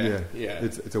true. Yeah.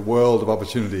 It's a world of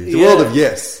opportunity. It's a world of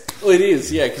yes. Well, it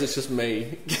is. Yeah, because it's just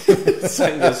me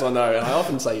saying yes or no, and I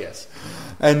often say yes.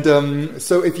 And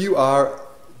so, if you are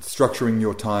structuring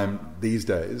your time these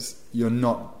days, you're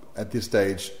not at this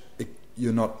stage.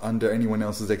 You're not under anyone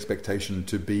else's expectation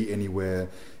to be anywhere.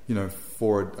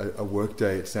 For a work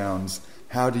day, it sounds.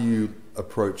 How do you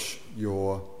approach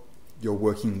your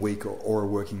working week or a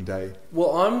working day?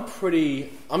 Well, I'm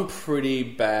pretty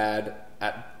bad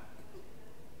at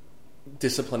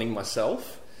disciplining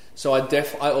myself. So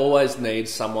I always need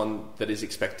someone that is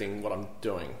expecting what I'm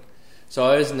doing. So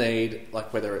I always need,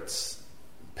 like, whether it's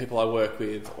people I work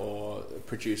with or a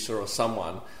producer or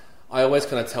someone, I always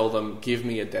kind of tell them, give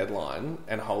me a deadline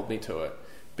and hold me to it,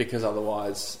 because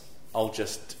otherwise I'll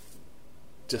just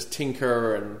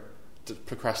tinker and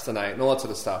procrastinate and all that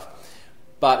sort of stuff.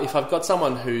 But if I've got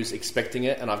someone who's expecting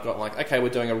it and I've got like, okay, we're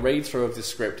doing a read-through of this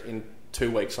script in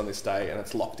 2 weeks on this day and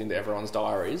it's locked into everyone's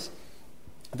diaries,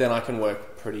 then I can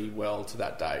work pretty well to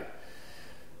that date.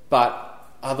 But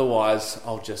otherwise,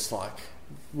 I'll just like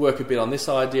work a bit on this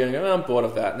idea and go, oh, I'm bored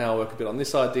of that. Now I'll work a bit on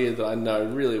this idea that I know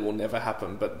really will never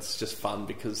happen, but it's just fun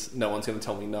because no one's going to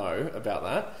tell me no about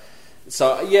that.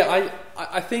 So yeah,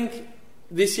 I think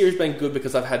this year has been good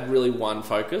because I've had really one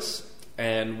focus,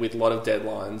 and with a lot of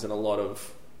deadlines and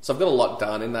so I've got a lot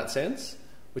done in that sense,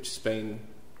 which has been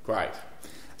great.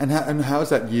 And how's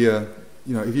that year?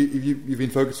 If you've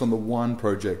been focused on the one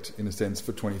project in a sense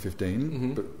for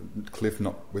 2015, but Cliff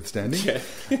notwithstanding,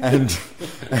 and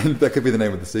that could be the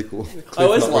name of the sequel. Cliff I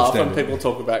always laugh when people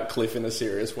talk about Cliff in a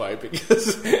serious way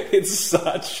because it's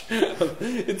such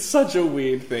a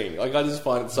weird thing. Like, I just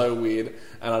find it so weird,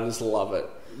 and I just love it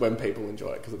when people enjoy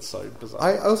it because it's so bizarre.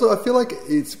 I feel like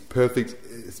it's perfect.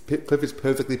 Cliff is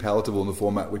perfectly palatable in the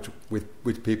format which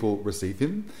people receive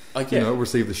him.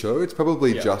 Receive the show. It's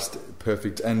probably just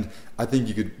perfect, and I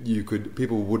think you could.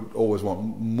 People would always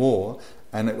want more.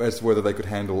 And as to whether they could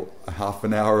handle a half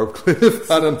an hour of Cliff,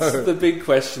 I don't know. It's the big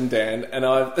question, Dan. And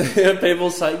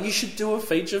people say, you should do a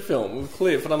feature film with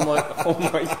Cliff. And I'm like, oh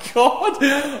my God.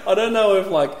 I don't know if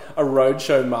like a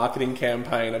roadshow marketing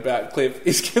campaign about Cliff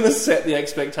is going to set the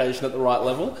expectation at the right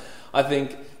level. I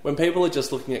think when people are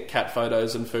just looking at cat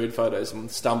photos and food photos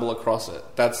and stumble across it,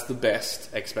 that's the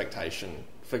best expectation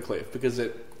for Cliff. Because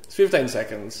it's 15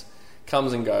 seconds,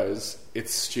 comes and goes,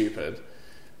 it's stupid.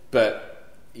 But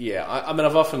yeah, I mean,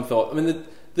 I've often thought... I mean,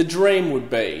 the dream would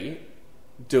be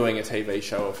doing a TV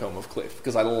show or film of Cliff,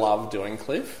 because I love doing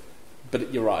Cliff.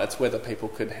 But you're right, it's whether people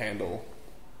could handle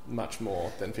much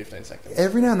more than 15 seconds.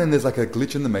 Every now and then there's like a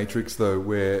glitch in the Matrix, though,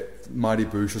 where Mighty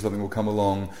Boosh or something will come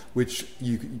along, which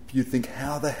you think,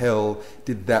 how the hell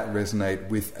did that resonate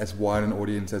with as wide an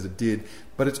audience as it did?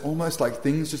 But it's almost like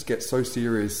things just get so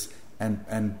serious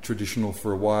and traditional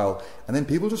for a while, and then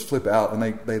people just flip out and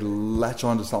they latch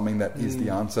on to something that is the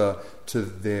answer to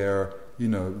their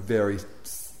very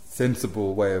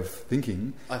sensible way of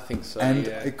thinking. I think so. And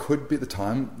it could be the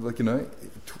time,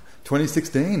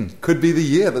 2016 could be the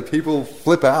year that people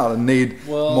flip out and need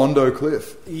Mondo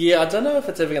Cliff. Yeah, I don't know if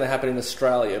it's ever going to happen in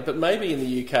Australia, but maybe in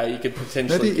the UK you could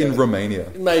potentially maybe in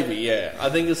Romania. Maybe, yeah.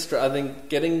 I think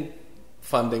getting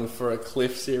funding for a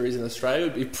Cliff series in Australia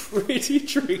would be pretty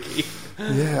tricky.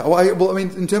 Yeah, well, I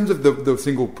mean, in terms of the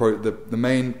single the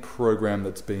main program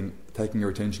that's been taking your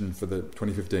attention for the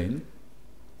 2015,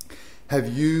 have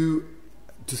you,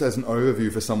 just as an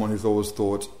overview for someone who's always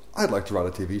thought, I'd like to write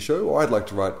a TV show or I'd like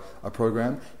to write a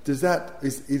program, could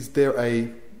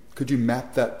you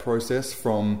map that process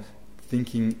from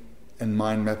thinking and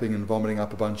mind mapping and vomiting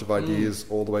up a bunch of ideas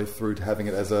all the way through to having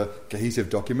it as a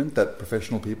cohesive document that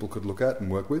professional people could look at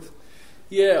and work with?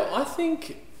 Yeah, I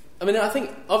think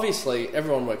obviously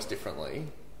everyone works differently.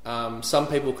 Some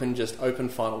people can just open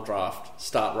Final Draft,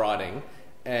 start writing,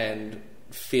 and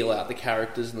feel out the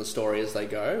characters and the story as they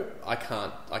go. I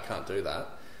can't do that.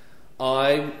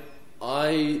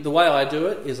 The way I do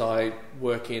it is I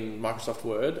work in Microsoft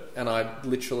Word and I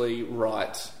literally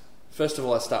write. First of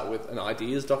all, I start with an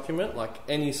ideas document, like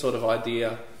any sort of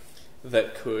idea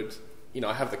that could,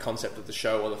 I have the concept of the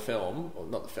show or the film, or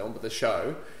not the film, but the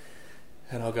show,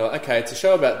 and I'll go, okay, it's a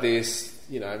show about this,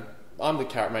 I'm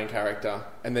the main character,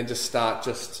 and then just start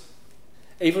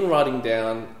even writing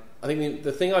down. I think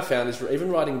the thing I found is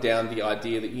even writing down the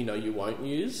idea that you won't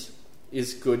use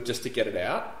is good just to get it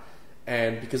out.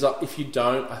 And because if you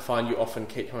don't, I find you often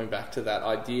keep coming back to that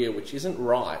idea, which isn't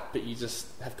right, but you just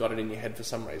have got it in your head for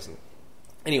some reason.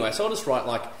 Anyway, so I'll just write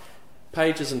like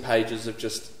pages and pages of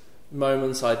just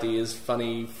moments, ideas,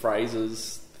 funny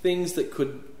phrases, things that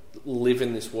could live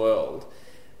in this world.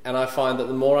 And I find that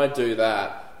the more I do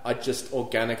that, I just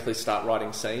organically start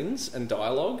writing scenes and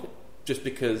dialogue, just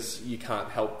because you can't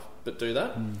help but do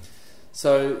that.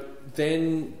 So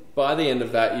then by the end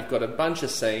of that, you've got a bunch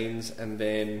of scenes, and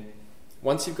then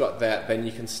once you've got that, then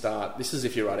you can start, this is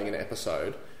if you're writing an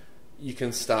episode, you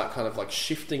can start kind of like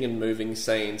shifting and moving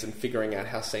scenes and figuring out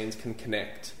how scenes can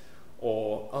connect.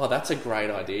 Or, oh, that's a great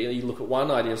idea. You look at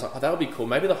one idea, it's like, oh, that would be cool.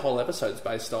 Maybe the whole episode's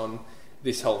based on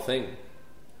this whole thing.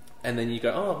 And then you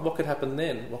go, oh, what could happen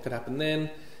then? What could happen then?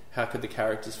 How could the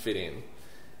characters fit in?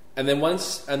 And then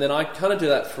I kind of do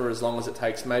that for as long as it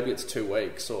takes. Maybe it's 2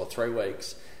 weeks or 3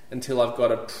 weeks until I've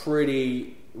got a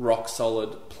pretty rock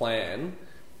solid plan,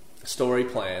 story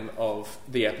plan of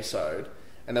the episode.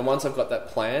 And then once I've got that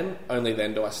plan, only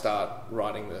then do I start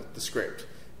writing the script.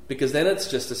 Because then it's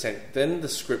just then the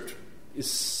script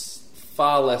is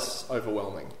far less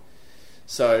overwhelming.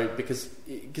 So because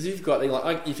if you've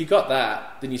got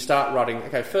that, then you start writing.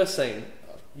 Okay, first scene,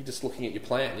 you're just looking at your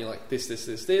plan. You're like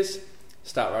this.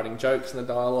 Start writing jokes in the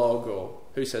dialogue, or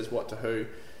who says what to who,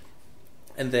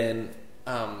 and then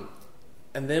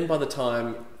by the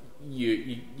time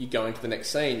you go into the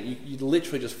next scene, you're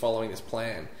literally just following this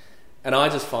plan. And I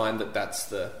just find that's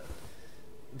the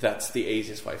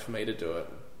easiest way for me to do it,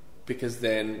 because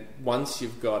then once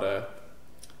you've got it,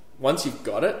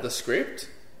 the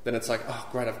script, then it's like, oh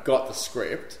great, I've got the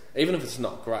script. Even if it's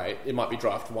not great, it might be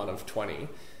draft 1 of 20,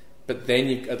 but then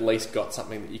you've at least got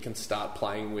something that you can start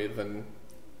playing with and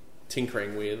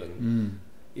tinkering with, and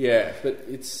I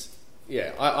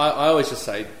always just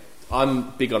say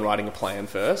I'm big on writing a plan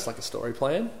first, like a story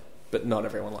plan, but not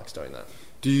everyone likes doing that.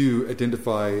 Do you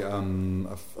identify a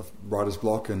writer's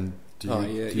block, and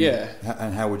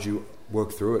and how would you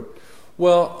work through it?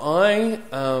 Well,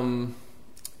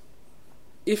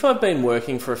 if I've been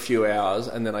working for a few hours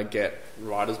and then I get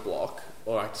writer's block,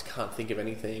 or I just can't think of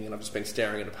anything and I've just been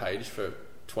staring at a page for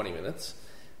 20 minutes,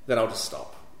 then I'll just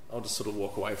stop. I'll just sort of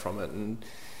walk away from it. And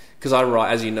because I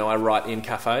write, as you know, I write in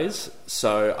cafes,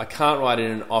 so I can't write in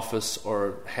an office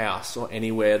or a house or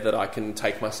anywhere that I can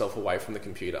take myself away from the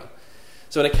computer.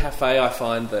 So in a cafe, I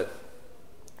find that,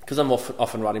 because I'm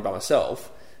often writing by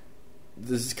myself,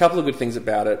 there's a couple of good things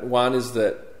about it. One is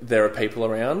that there are people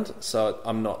around, so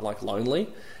I'm not like lonely.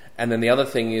 And then the other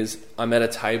thing is I'm at a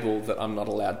table that I'm not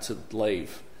allowed to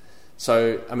leave.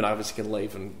 So, I mean, I obviously can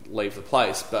leave the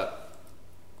place, but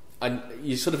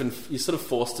you're sort of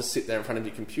forced to sit there in front of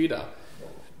your computer,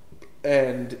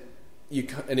 and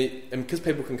because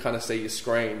people can kind of see your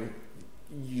screen,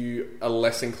 you are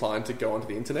less inclined to go onto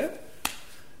the internet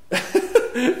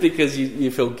because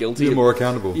you feel guilty. You're more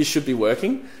accountable. You should be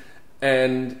working.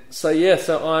 And so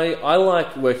I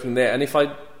like working there, and if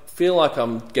I feel like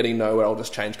I'm getting nowhere, I'll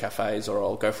just change cafes, or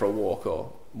I'll go for a walk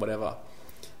or whatever.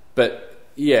 But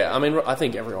yeah, I mean, I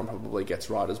think everyone probably gets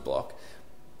writer's block,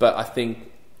 but I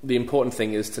think the important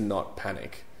thing is to not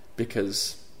panic,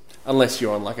 because unless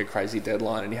you're on like a crazy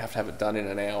deadline and you have to have it done in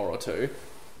an hour or two,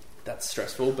 that's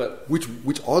stressful. But which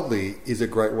oddly is a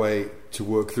great way to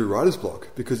work through writer's block,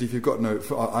 because if you've got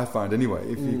I find anyway,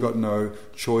 if you've got no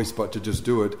choice but to just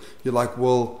do it, you're like,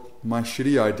 well, my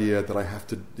shitty idea that I have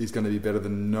to is going to be better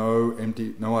than no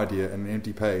idea and an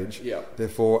empty page. Yeah.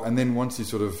 Therefore, and then once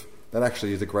you that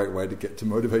actually is a great way to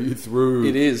motivate you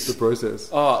through the process.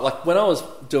 Oh, like when I was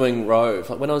doing Rove,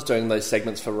 like when I was doing those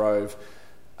segments for Rove,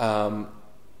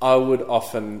 I would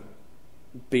often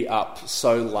be up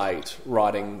so late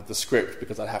writing the script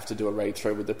because I'd have to do a read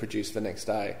through with the producer the next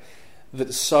day,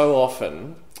 that so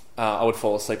often I would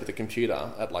fall asleep at the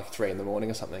computer at like 3 a.m.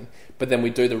 or something. But then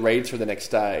we'd do the read through the next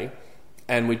day,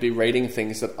 and we'd be reading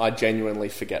things that I genuinely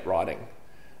forget writing.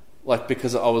 Like,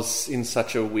 because I was in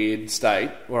such a weird state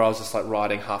where I was just like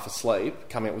writing half asleep,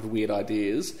 coming up with weird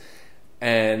ideas,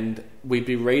 and we'd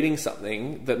be reading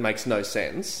something that makes no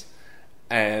sense,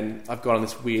 and I've gone on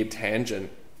this weird tangent,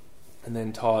 and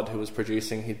then Todd, who was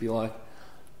producing, he'd be like,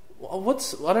 I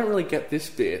don't really get this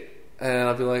bit. And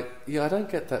I'd be like, yeah, I don't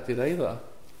get that bit either.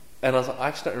 And I was like, I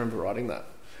actually don't remember writing that.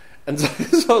 And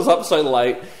so I was up so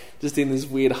late, just in this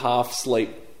weird half-sleep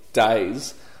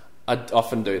days. I'd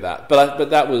often do that. But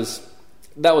that was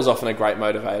often a great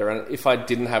motivator. And if I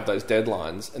didn't have those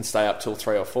deadlines and stay up till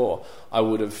 3 or 4, I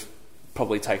would have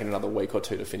probably taken another week or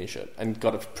 2 to finish it and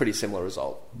got a pretty similar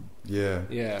result. Yeah.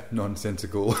 Yeah.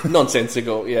 Nonsensical,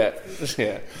 yeah.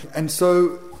 Yeah. And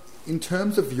so, in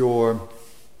terms of your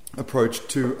approach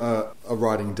to a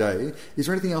writing day, is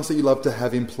there anything else that you love to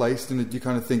have in place? And do you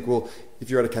kind of think, well, if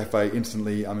you're at a cafe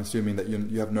instantly, I'm assuming that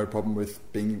you have no problem with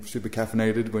being super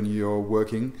caffeinated when you're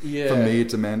working. Yeah. For me,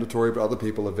 it's a mandatory, but other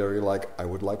people are very like, I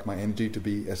would like my energy to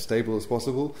be as stable as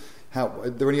possible. Are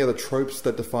there any other tropes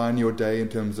that define your day in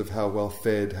terms of how well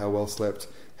fed, how well slept,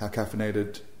 how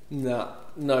caffeinated?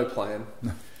 No plan.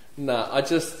 No, I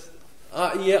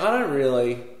don't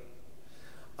really.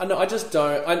 I just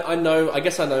don't. I know. I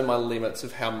guess I know my limits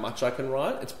of how much I can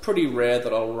write. It's pretty rare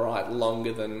that I'll write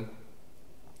longer than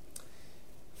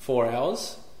 4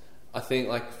 hours. I think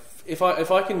like if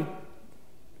I can,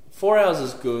 4 hours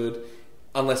is good,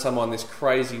 unless I'm on this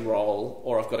crazy roll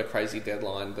or I've got a crazy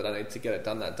deadline that I need to get it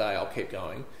done that day. I'll keep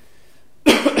going.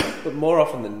 But more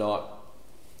often than not,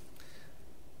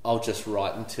 I'll just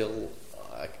write until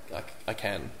I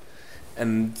can.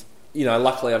 And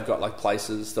luckily I've got like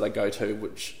places that I go to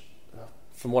which,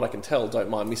 from what I can tell, don't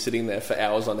mind me sitting there for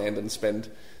hours on end and spend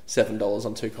 $7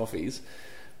 on 2 coffees.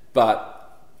 But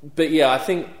yeah, I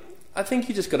think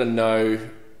you just got to know.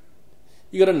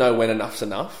 You got to know when enough's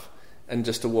enough, and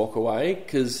just to walk away.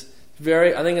 Because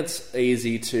I think it's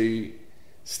easy to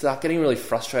start getting really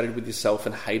frustrated with yourself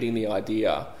and hating the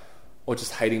idea, or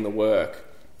just hating the work,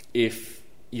 if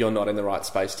you're not in the right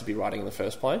space to be writing in the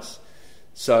first place.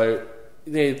 So,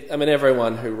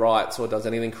 everyone who writes or does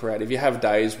anything creative, you have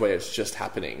days where it's just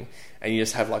happening and you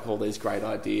just have like all these great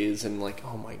ideas and like,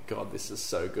 oh my God, this is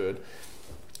so good.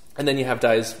 And then you have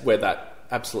days where that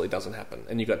absolutely doesn't happen,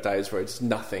 and you've got days where it's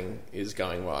nothing is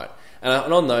going right.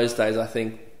 And on those days, I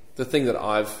think the thing that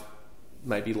I've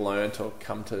maybe learnt or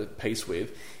come to peace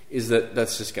with is that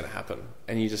that's just going to happen.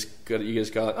 And you just go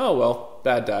like, oh well,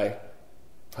 bad day.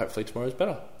 Hopefully tomorrow's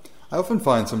better. I often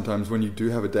find sometimes when you do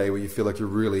have a day where you feel like you're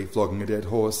really flogging a dead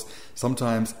horse,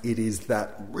 sometimes it is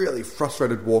that really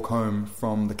frustrated walk home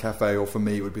from the cafe, or for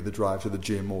me it would be the drive to the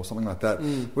gym or something like that.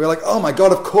 We're like, oh my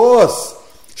God, of course,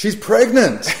 she's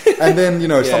pregnant. And then,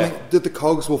 something that the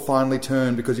cogs will finally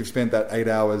turn because you've spent that 8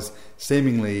 hours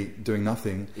seemingly doing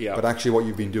nothing. Yeah. But actually what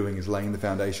you've been doing is laying the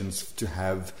foundations to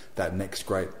have that next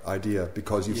great idea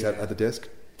because you've sat at the desk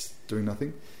doing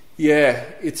nothing. Yeah,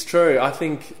 it's true. I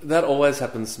think that always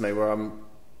happens to me where I'm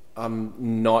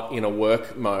not in a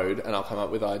work mode and I'll come up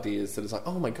with ideas that is like,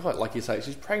 oh my God, like you say,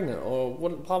 she's pregnant or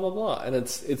what, blah, blah, blah. And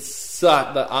it's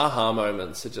the aha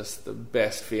moments are just the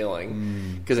best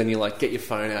feeling, because then you like get your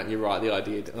phone out and you write the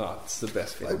idea. Oh, it's the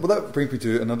best feeling. Well, that brings me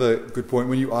to another good point.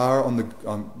 When you are on the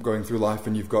going through life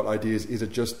and you've got ideas, is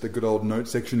it just the good old note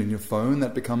section in your phone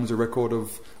that becomes a record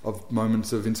of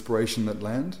moments of inspiration that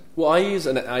land? Well, I use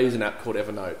an app called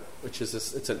Evernote, which is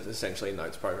essentially a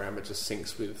notes program. It just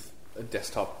syncs with a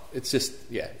desktop. It's just,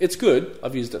 it's good.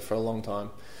 I've used it for a long time.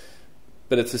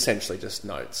 But it's essentially just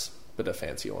notes, but a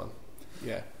fancier one.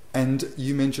 Yeah. And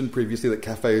you mentioned previously that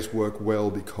cafes work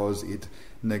well because it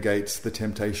negates the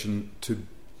temptation to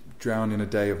drown in a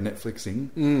day of Netflixing.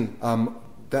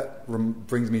 That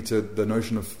brings me to the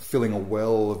notion of filling a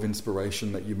well of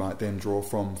inspiration that you might then draw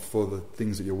from for the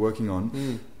things that you're working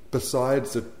on.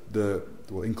 Besides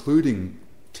including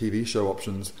TV show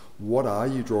options, what are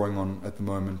you drawing on at the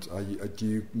moment? Do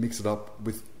you mix it up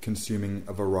with consuming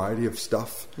a variety of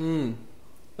stuff?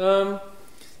 I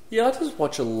just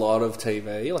watch a lot of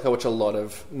TV. Like I watch a lot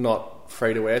of not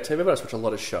free-to-air TV, but I just watch a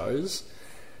lot of shows.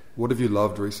 What have you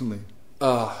loved recently?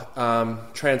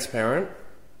 Transparent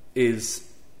is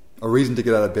a reason to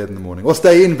get out of bed in the morning, or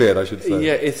stay in bed, I should say.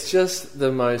 Yeah, it's just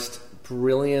the most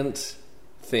brilliant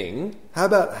thing. How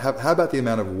about the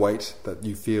amount of weight that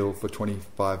you feel for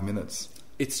 25 minutes?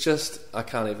 It's just, I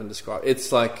can't even describe.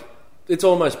 It's like, it's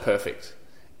almost perfect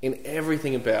in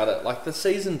everything about it. Like the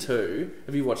season 2,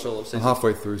 have you watched all of season 2? I'm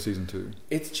halfway through season 2.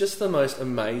 It's just the most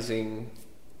amazing.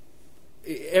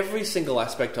 Every single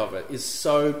aspect of it is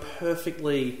so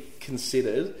perfectly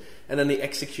considered, and then the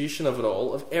execution of it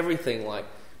all, of everything, like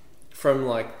from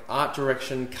like art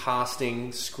direction,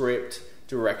 casting, script,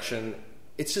 direction,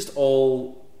 it's just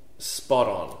all spot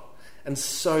on and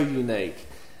so unique.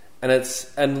 And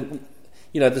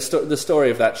the story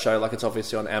of that show, like it's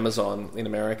obviously on Amazon in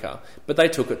America, but they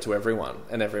took it to everyone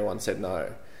and everyone said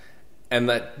no. And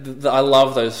I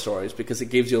love those stories because it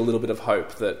gives you a little bit of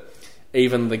hope that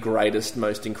even the greatest,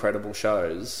 most incredible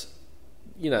shows,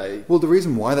 Well, the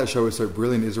reason why that show is so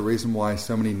brilliant is a reason why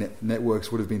so many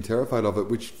networks would have been terrified of it,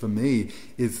 which for me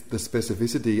is the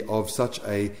specificity of such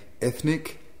a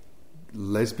ethnic,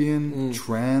 lesbian,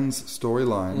 trans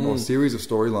storyline or series of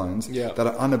storylines that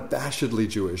are unabashedly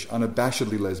Jewish,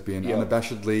 unabashedly lesbian,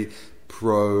 unabashedly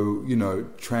pro,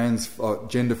 trans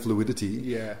gender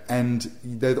fluidity, and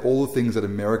they're all the things that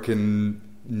American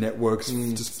networks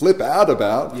just flip out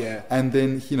about. And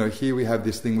then here we have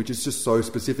this thing which is just so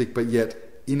specific, but yet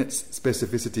in its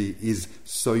specificity is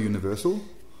so universal.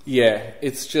 Yeah,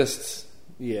 it's just...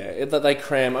 Yeah, that they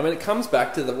cram... I mean, it comes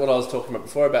back to what I was talking about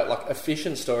before about, like,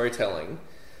 efficient storytelling.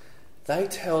 They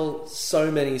tell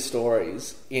so many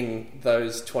stories in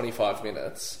those 25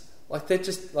 minutes. Like, they're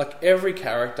just... Like, every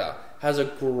character has a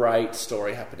great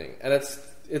story happening. And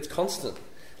it's constant.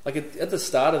 Like, at the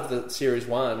start of the Series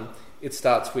 1, it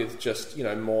starts with just,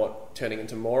 Mort turning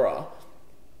into Mora.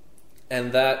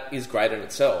 And that is great in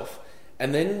itself.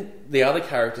 And then the other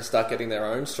characters start getting their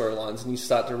own storylines, and you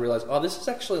start to realise, oh, this is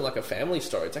actually like a family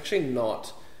story. It's actually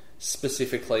not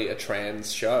specifically a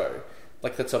trans show.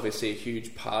 Like, that's obviously a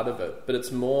huge part of it. But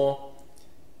it's more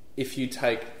if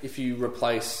you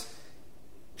replace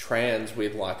trans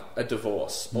with, like, a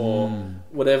divorce or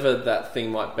whatever that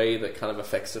thing might be that kind of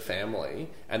affects the family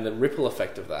and the ripple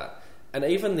effect of that. And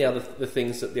even the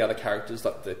things that the other characters,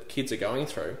 like the kids, are going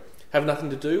through have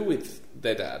nothing to do with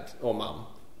their dad or mum.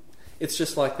 It's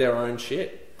just like their own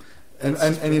shit. And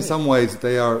in some ways,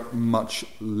 they are much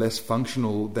less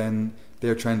functional than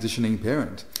their transitioning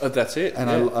parent. Oh, that's it.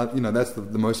 And yeah. That's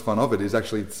the most fun of it. Is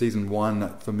actually season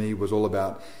 1 for me was all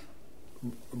about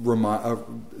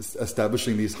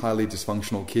establishing these highly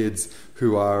dysfunctional kids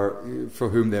for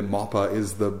whom their mopper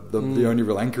is the only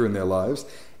real anchor in their lives.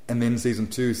 And then season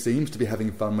 2 seems to be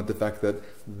having fun with the fact that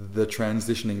the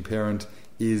transitioning parent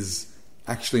is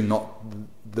actually not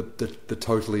the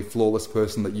totally flawless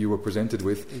person that you were presented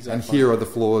with. Exactly. And here are the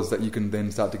flaws that you can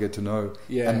then start to get to know.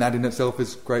 Yeah. And that in itself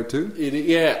is great too.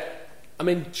 Yeah. I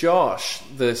mean, Josh,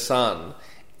 the son,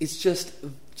 is just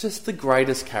the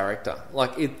greatest character.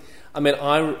 Like, I mean,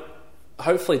 I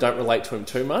hopefully don't relate to him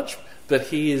too much, but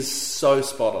he is so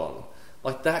spot on.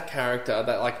 Like, that character,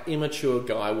 that, like, immature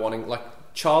guy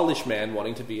childish man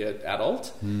wanting to be an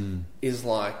adult is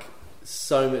like...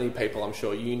 So many people, I'm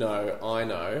sure I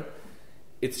know.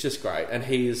 It's just great, and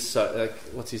he is so. Like,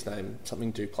 what's his name?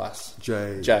 Something Duplass.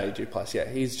 Jay Duplass. Yeah,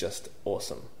 he's just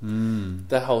awesome.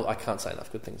 I can't say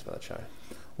enough good things about that show.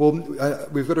 Well,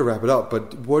 we've got to wrap it up.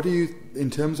 But what do you, in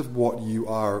terms of what you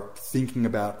are thinking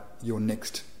about your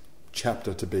next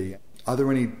chapter to be? Are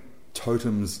there any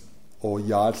totems or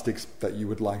yardsticks that you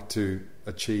would like to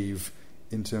achieve?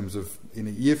 In terms of, in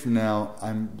a year from now,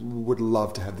 I would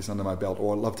love to have this under my belt,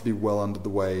 or I'd love to be well under the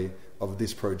way of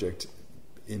this project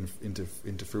into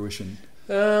fruition.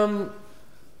 Yeah,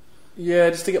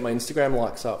 just to get my Instagram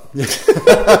likes up.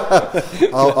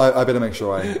 I better make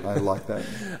sure I like that.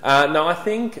 No, I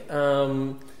think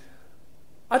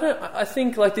I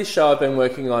think like this show I've been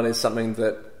working on is something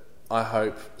that I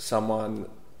hope someone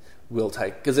will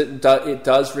take, because it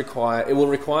will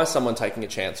require someone taking a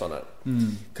chance on it,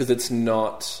 because it's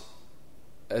not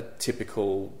a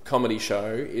typical comedy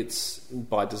show. It's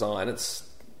by design. It's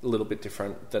a little bit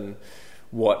different than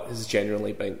what has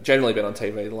generally been on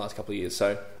TV the last couple of years.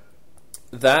 So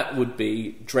that would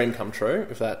be dream come true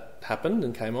if that happened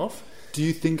and came off. Do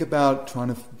you think about trying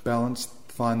to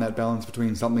find that balance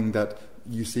between something that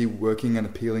you see working and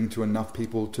appealing to enough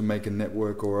people to make a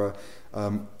network or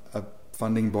a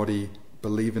funding body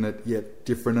believe in it, yet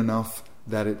different enough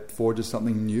that it forges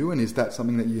something new? And is that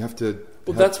something that you have to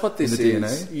that's what this is.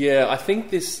 DNA? Yeah, I think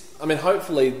this... I mean,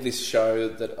 hopefully this show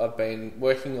that I've been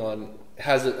working on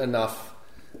has enough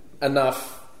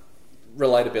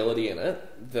relatability in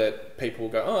it that people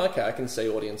go, oh, okay, I can see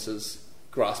audiences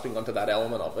grasping onto that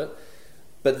element of it.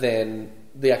 But then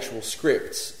the actual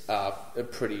scripts are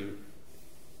pretty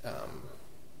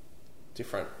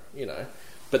different,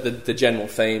 But the general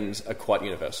themes are quite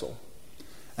universal.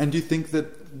 And do you think that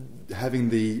having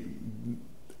the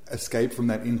escape from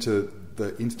that into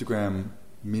the Instagram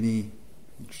mini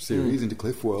series, into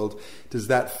Cliff World, has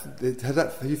that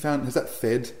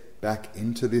fed back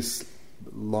into this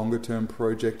longer term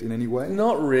project in any way?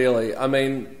 Not really. I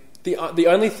mean, the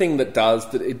only thing that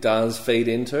it does feed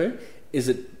into is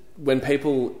that when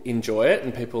people enjoy it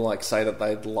and people like say that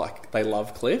they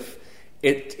love Cliff,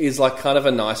 it is like kind of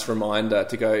a nice reminder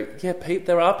to go, yeah, Pete,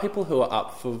 there are people who are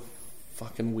up for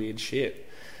fucking weird shit.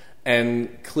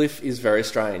 And Cliff is very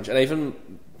strange. And even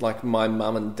like my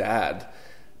mum and dad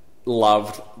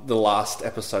loved the last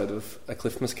episode of A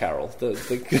Cliffmas Carol, the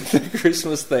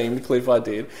Christmas themed Cliff I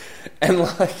did. And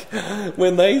like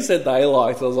when they said they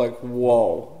liked it, I was like,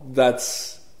 whoa,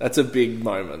 that's a big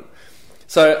moment.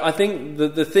 So I think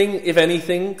the thing, if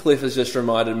anything, Cliff has just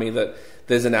reminded me that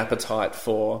there's an appetite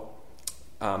for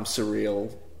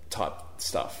surreal type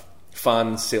stuff,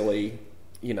 fun, silly.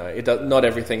 Not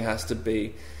everything has to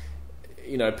be,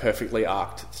 perfectly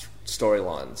arced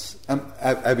storylines.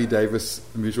 Abby Davis,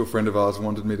 a mutual friend of ours,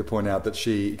 wanted me to point out that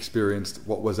she experienced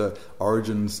what was a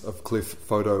Origins of Cliff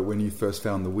photo when you first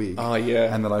found the wig. Oh,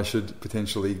 yeah. And that I should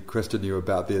potentially question you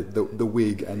about the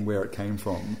wig and where it came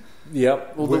from.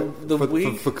 Yep. Well, the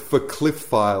wig... For Cliff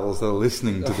files that are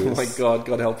listening to this. Oh, my God.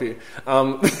 God help you.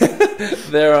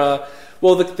 There are...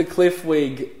 Well, the Cliff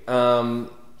wig,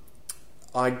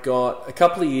 I got... A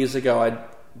couple of years ago,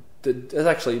 it was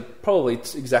actually probably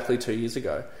exactly 2 years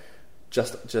ago,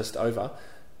 just over.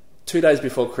 2 days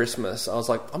before Christmas, I was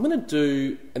like, I'm going to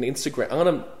do an Instagram. I'm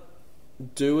going to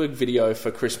do a video for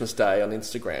Christmas Day on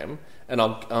Instagram, and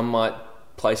I might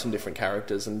play some different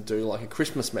characters and do like a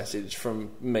Christmas message from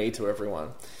me to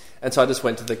everyone. And so I just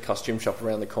went to the costume shop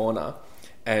around the corner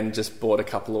and just bought a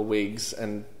couple of wigs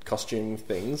and costume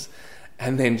things,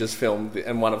 and then just filmed.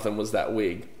 And one of them was that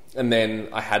wig. And then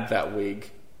I had that wig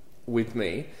with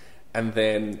me. And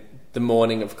then the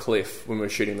morning of Cliff, when we were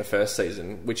shooting the first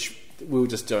season, which we were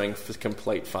just doing for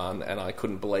complete fun, and I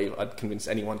couldn't believe I'd convinced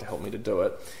anyone to help me to do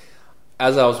it.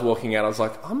 As I was walking out, I was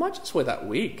like, I might just wear that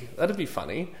wig. That'd be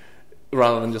funny,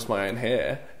 rather than just my own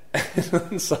hair.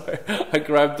 And so I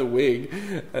grabbed the wig,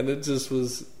 and it just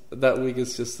was... That wig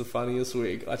is just the funniest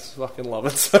wig. I just fucking love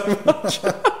it so much.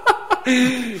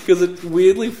 Because it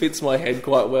weirdly fits my head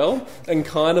quite well and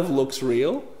kind of looks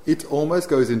real. It almost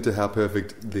goes into how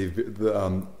perfect the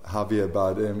Javier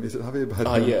Bardem, is it Javier Bardem?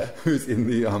 Oh, yeah. Who's in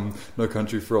the No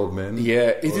Country for Old Men. Yeah,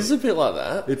 it is a bit like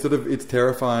that. It's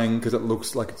terrifying because it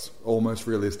looks like it's almost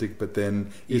realistic, but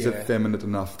then is it feminine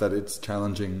enough that it's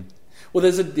challenging? Well,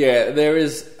 there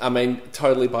is, I mean,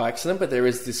 totally by accident, but there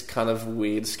is this kind of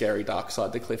weird, scary dark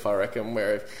side to Cliff, I reckon,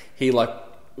 where if he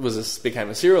became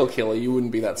a serial killer, you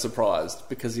wouldn't be that surprised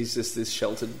because he's just this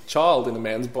sheltered child in a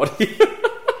man's body.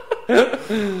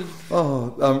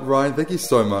 Ryan, thank you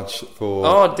so much for...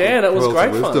 Oh, Dan, it was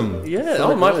great wisdom. Fun.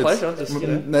 Yeah, my pleasure.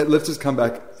 Let's just come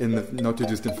back in the not too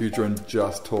distant future and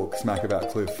just talk smack about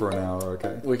Cliff for an hour,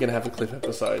 okay? We're going to have a Cliff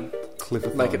episode.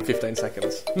 Cliff-a-thon. Make it 15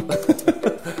 seconds.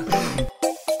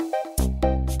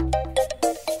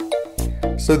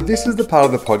 So this is the part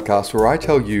of the podcast where I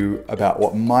tell you about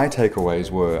what my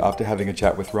takeaways were after having a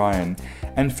chat with Ryan.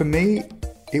 And for me,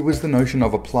 it was the notion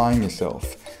of applying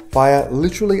yourself, via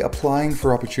literally applying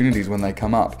for opportunities when they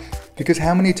come up. Because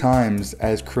how many times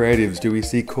as creatives do we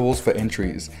see calls for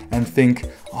entries and think,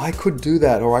 I could do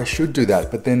that or I should do that,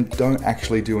 but then don't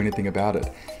actually do anything about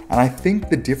it. And I think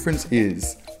the difference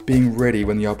is being ready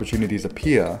when the opportunities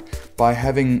appear by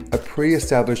having a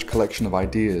pre-established collection of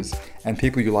ideas and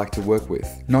people you like to work with,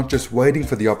 not just waiting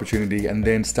for the opportunity and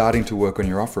then starting to work on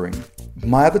your offering.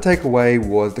 My other takeaway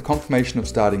was the confirmation of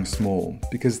starting small,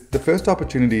 because the first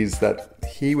opportunities that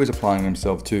he was applying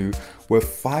himself to were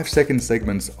 5-second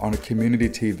segments on a community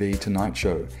TV Tonight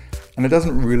Show, and it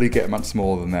doesn't really get much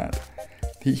smaller than that.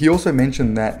 He also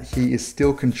mentioned that he is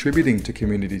still contributing to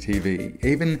community TV,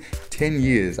 even 10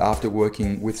 years after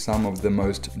working with some of the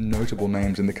most notable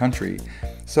names in the country.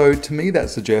 So to me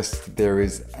that suggests there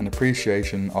is an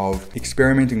appreciation of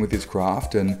experimenting with his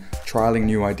craft and trialing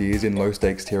new ideas in low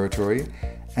stakes territory,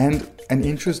 and an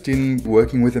interest in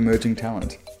working with emerging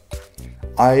talent.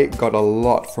 I got a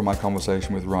lot from my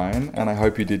conversation with Ryan, and I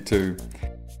hope you did too.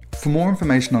 For more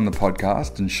information on the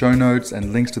podcast and show notes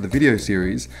and links to the video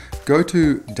series, go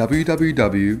to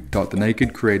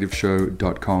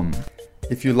www.thenakedcreativeshow.com.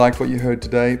 If you liked what you heard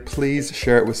today, please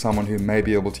share it with someone who may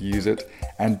be able to use it,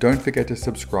 and don't forget to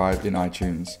subscribe in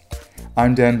iTunes.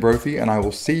 I'm Dan Brophy, and I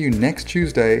will see you next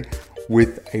Tuesday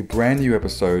with a brand new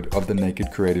episode of The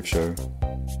Naked Creative Show.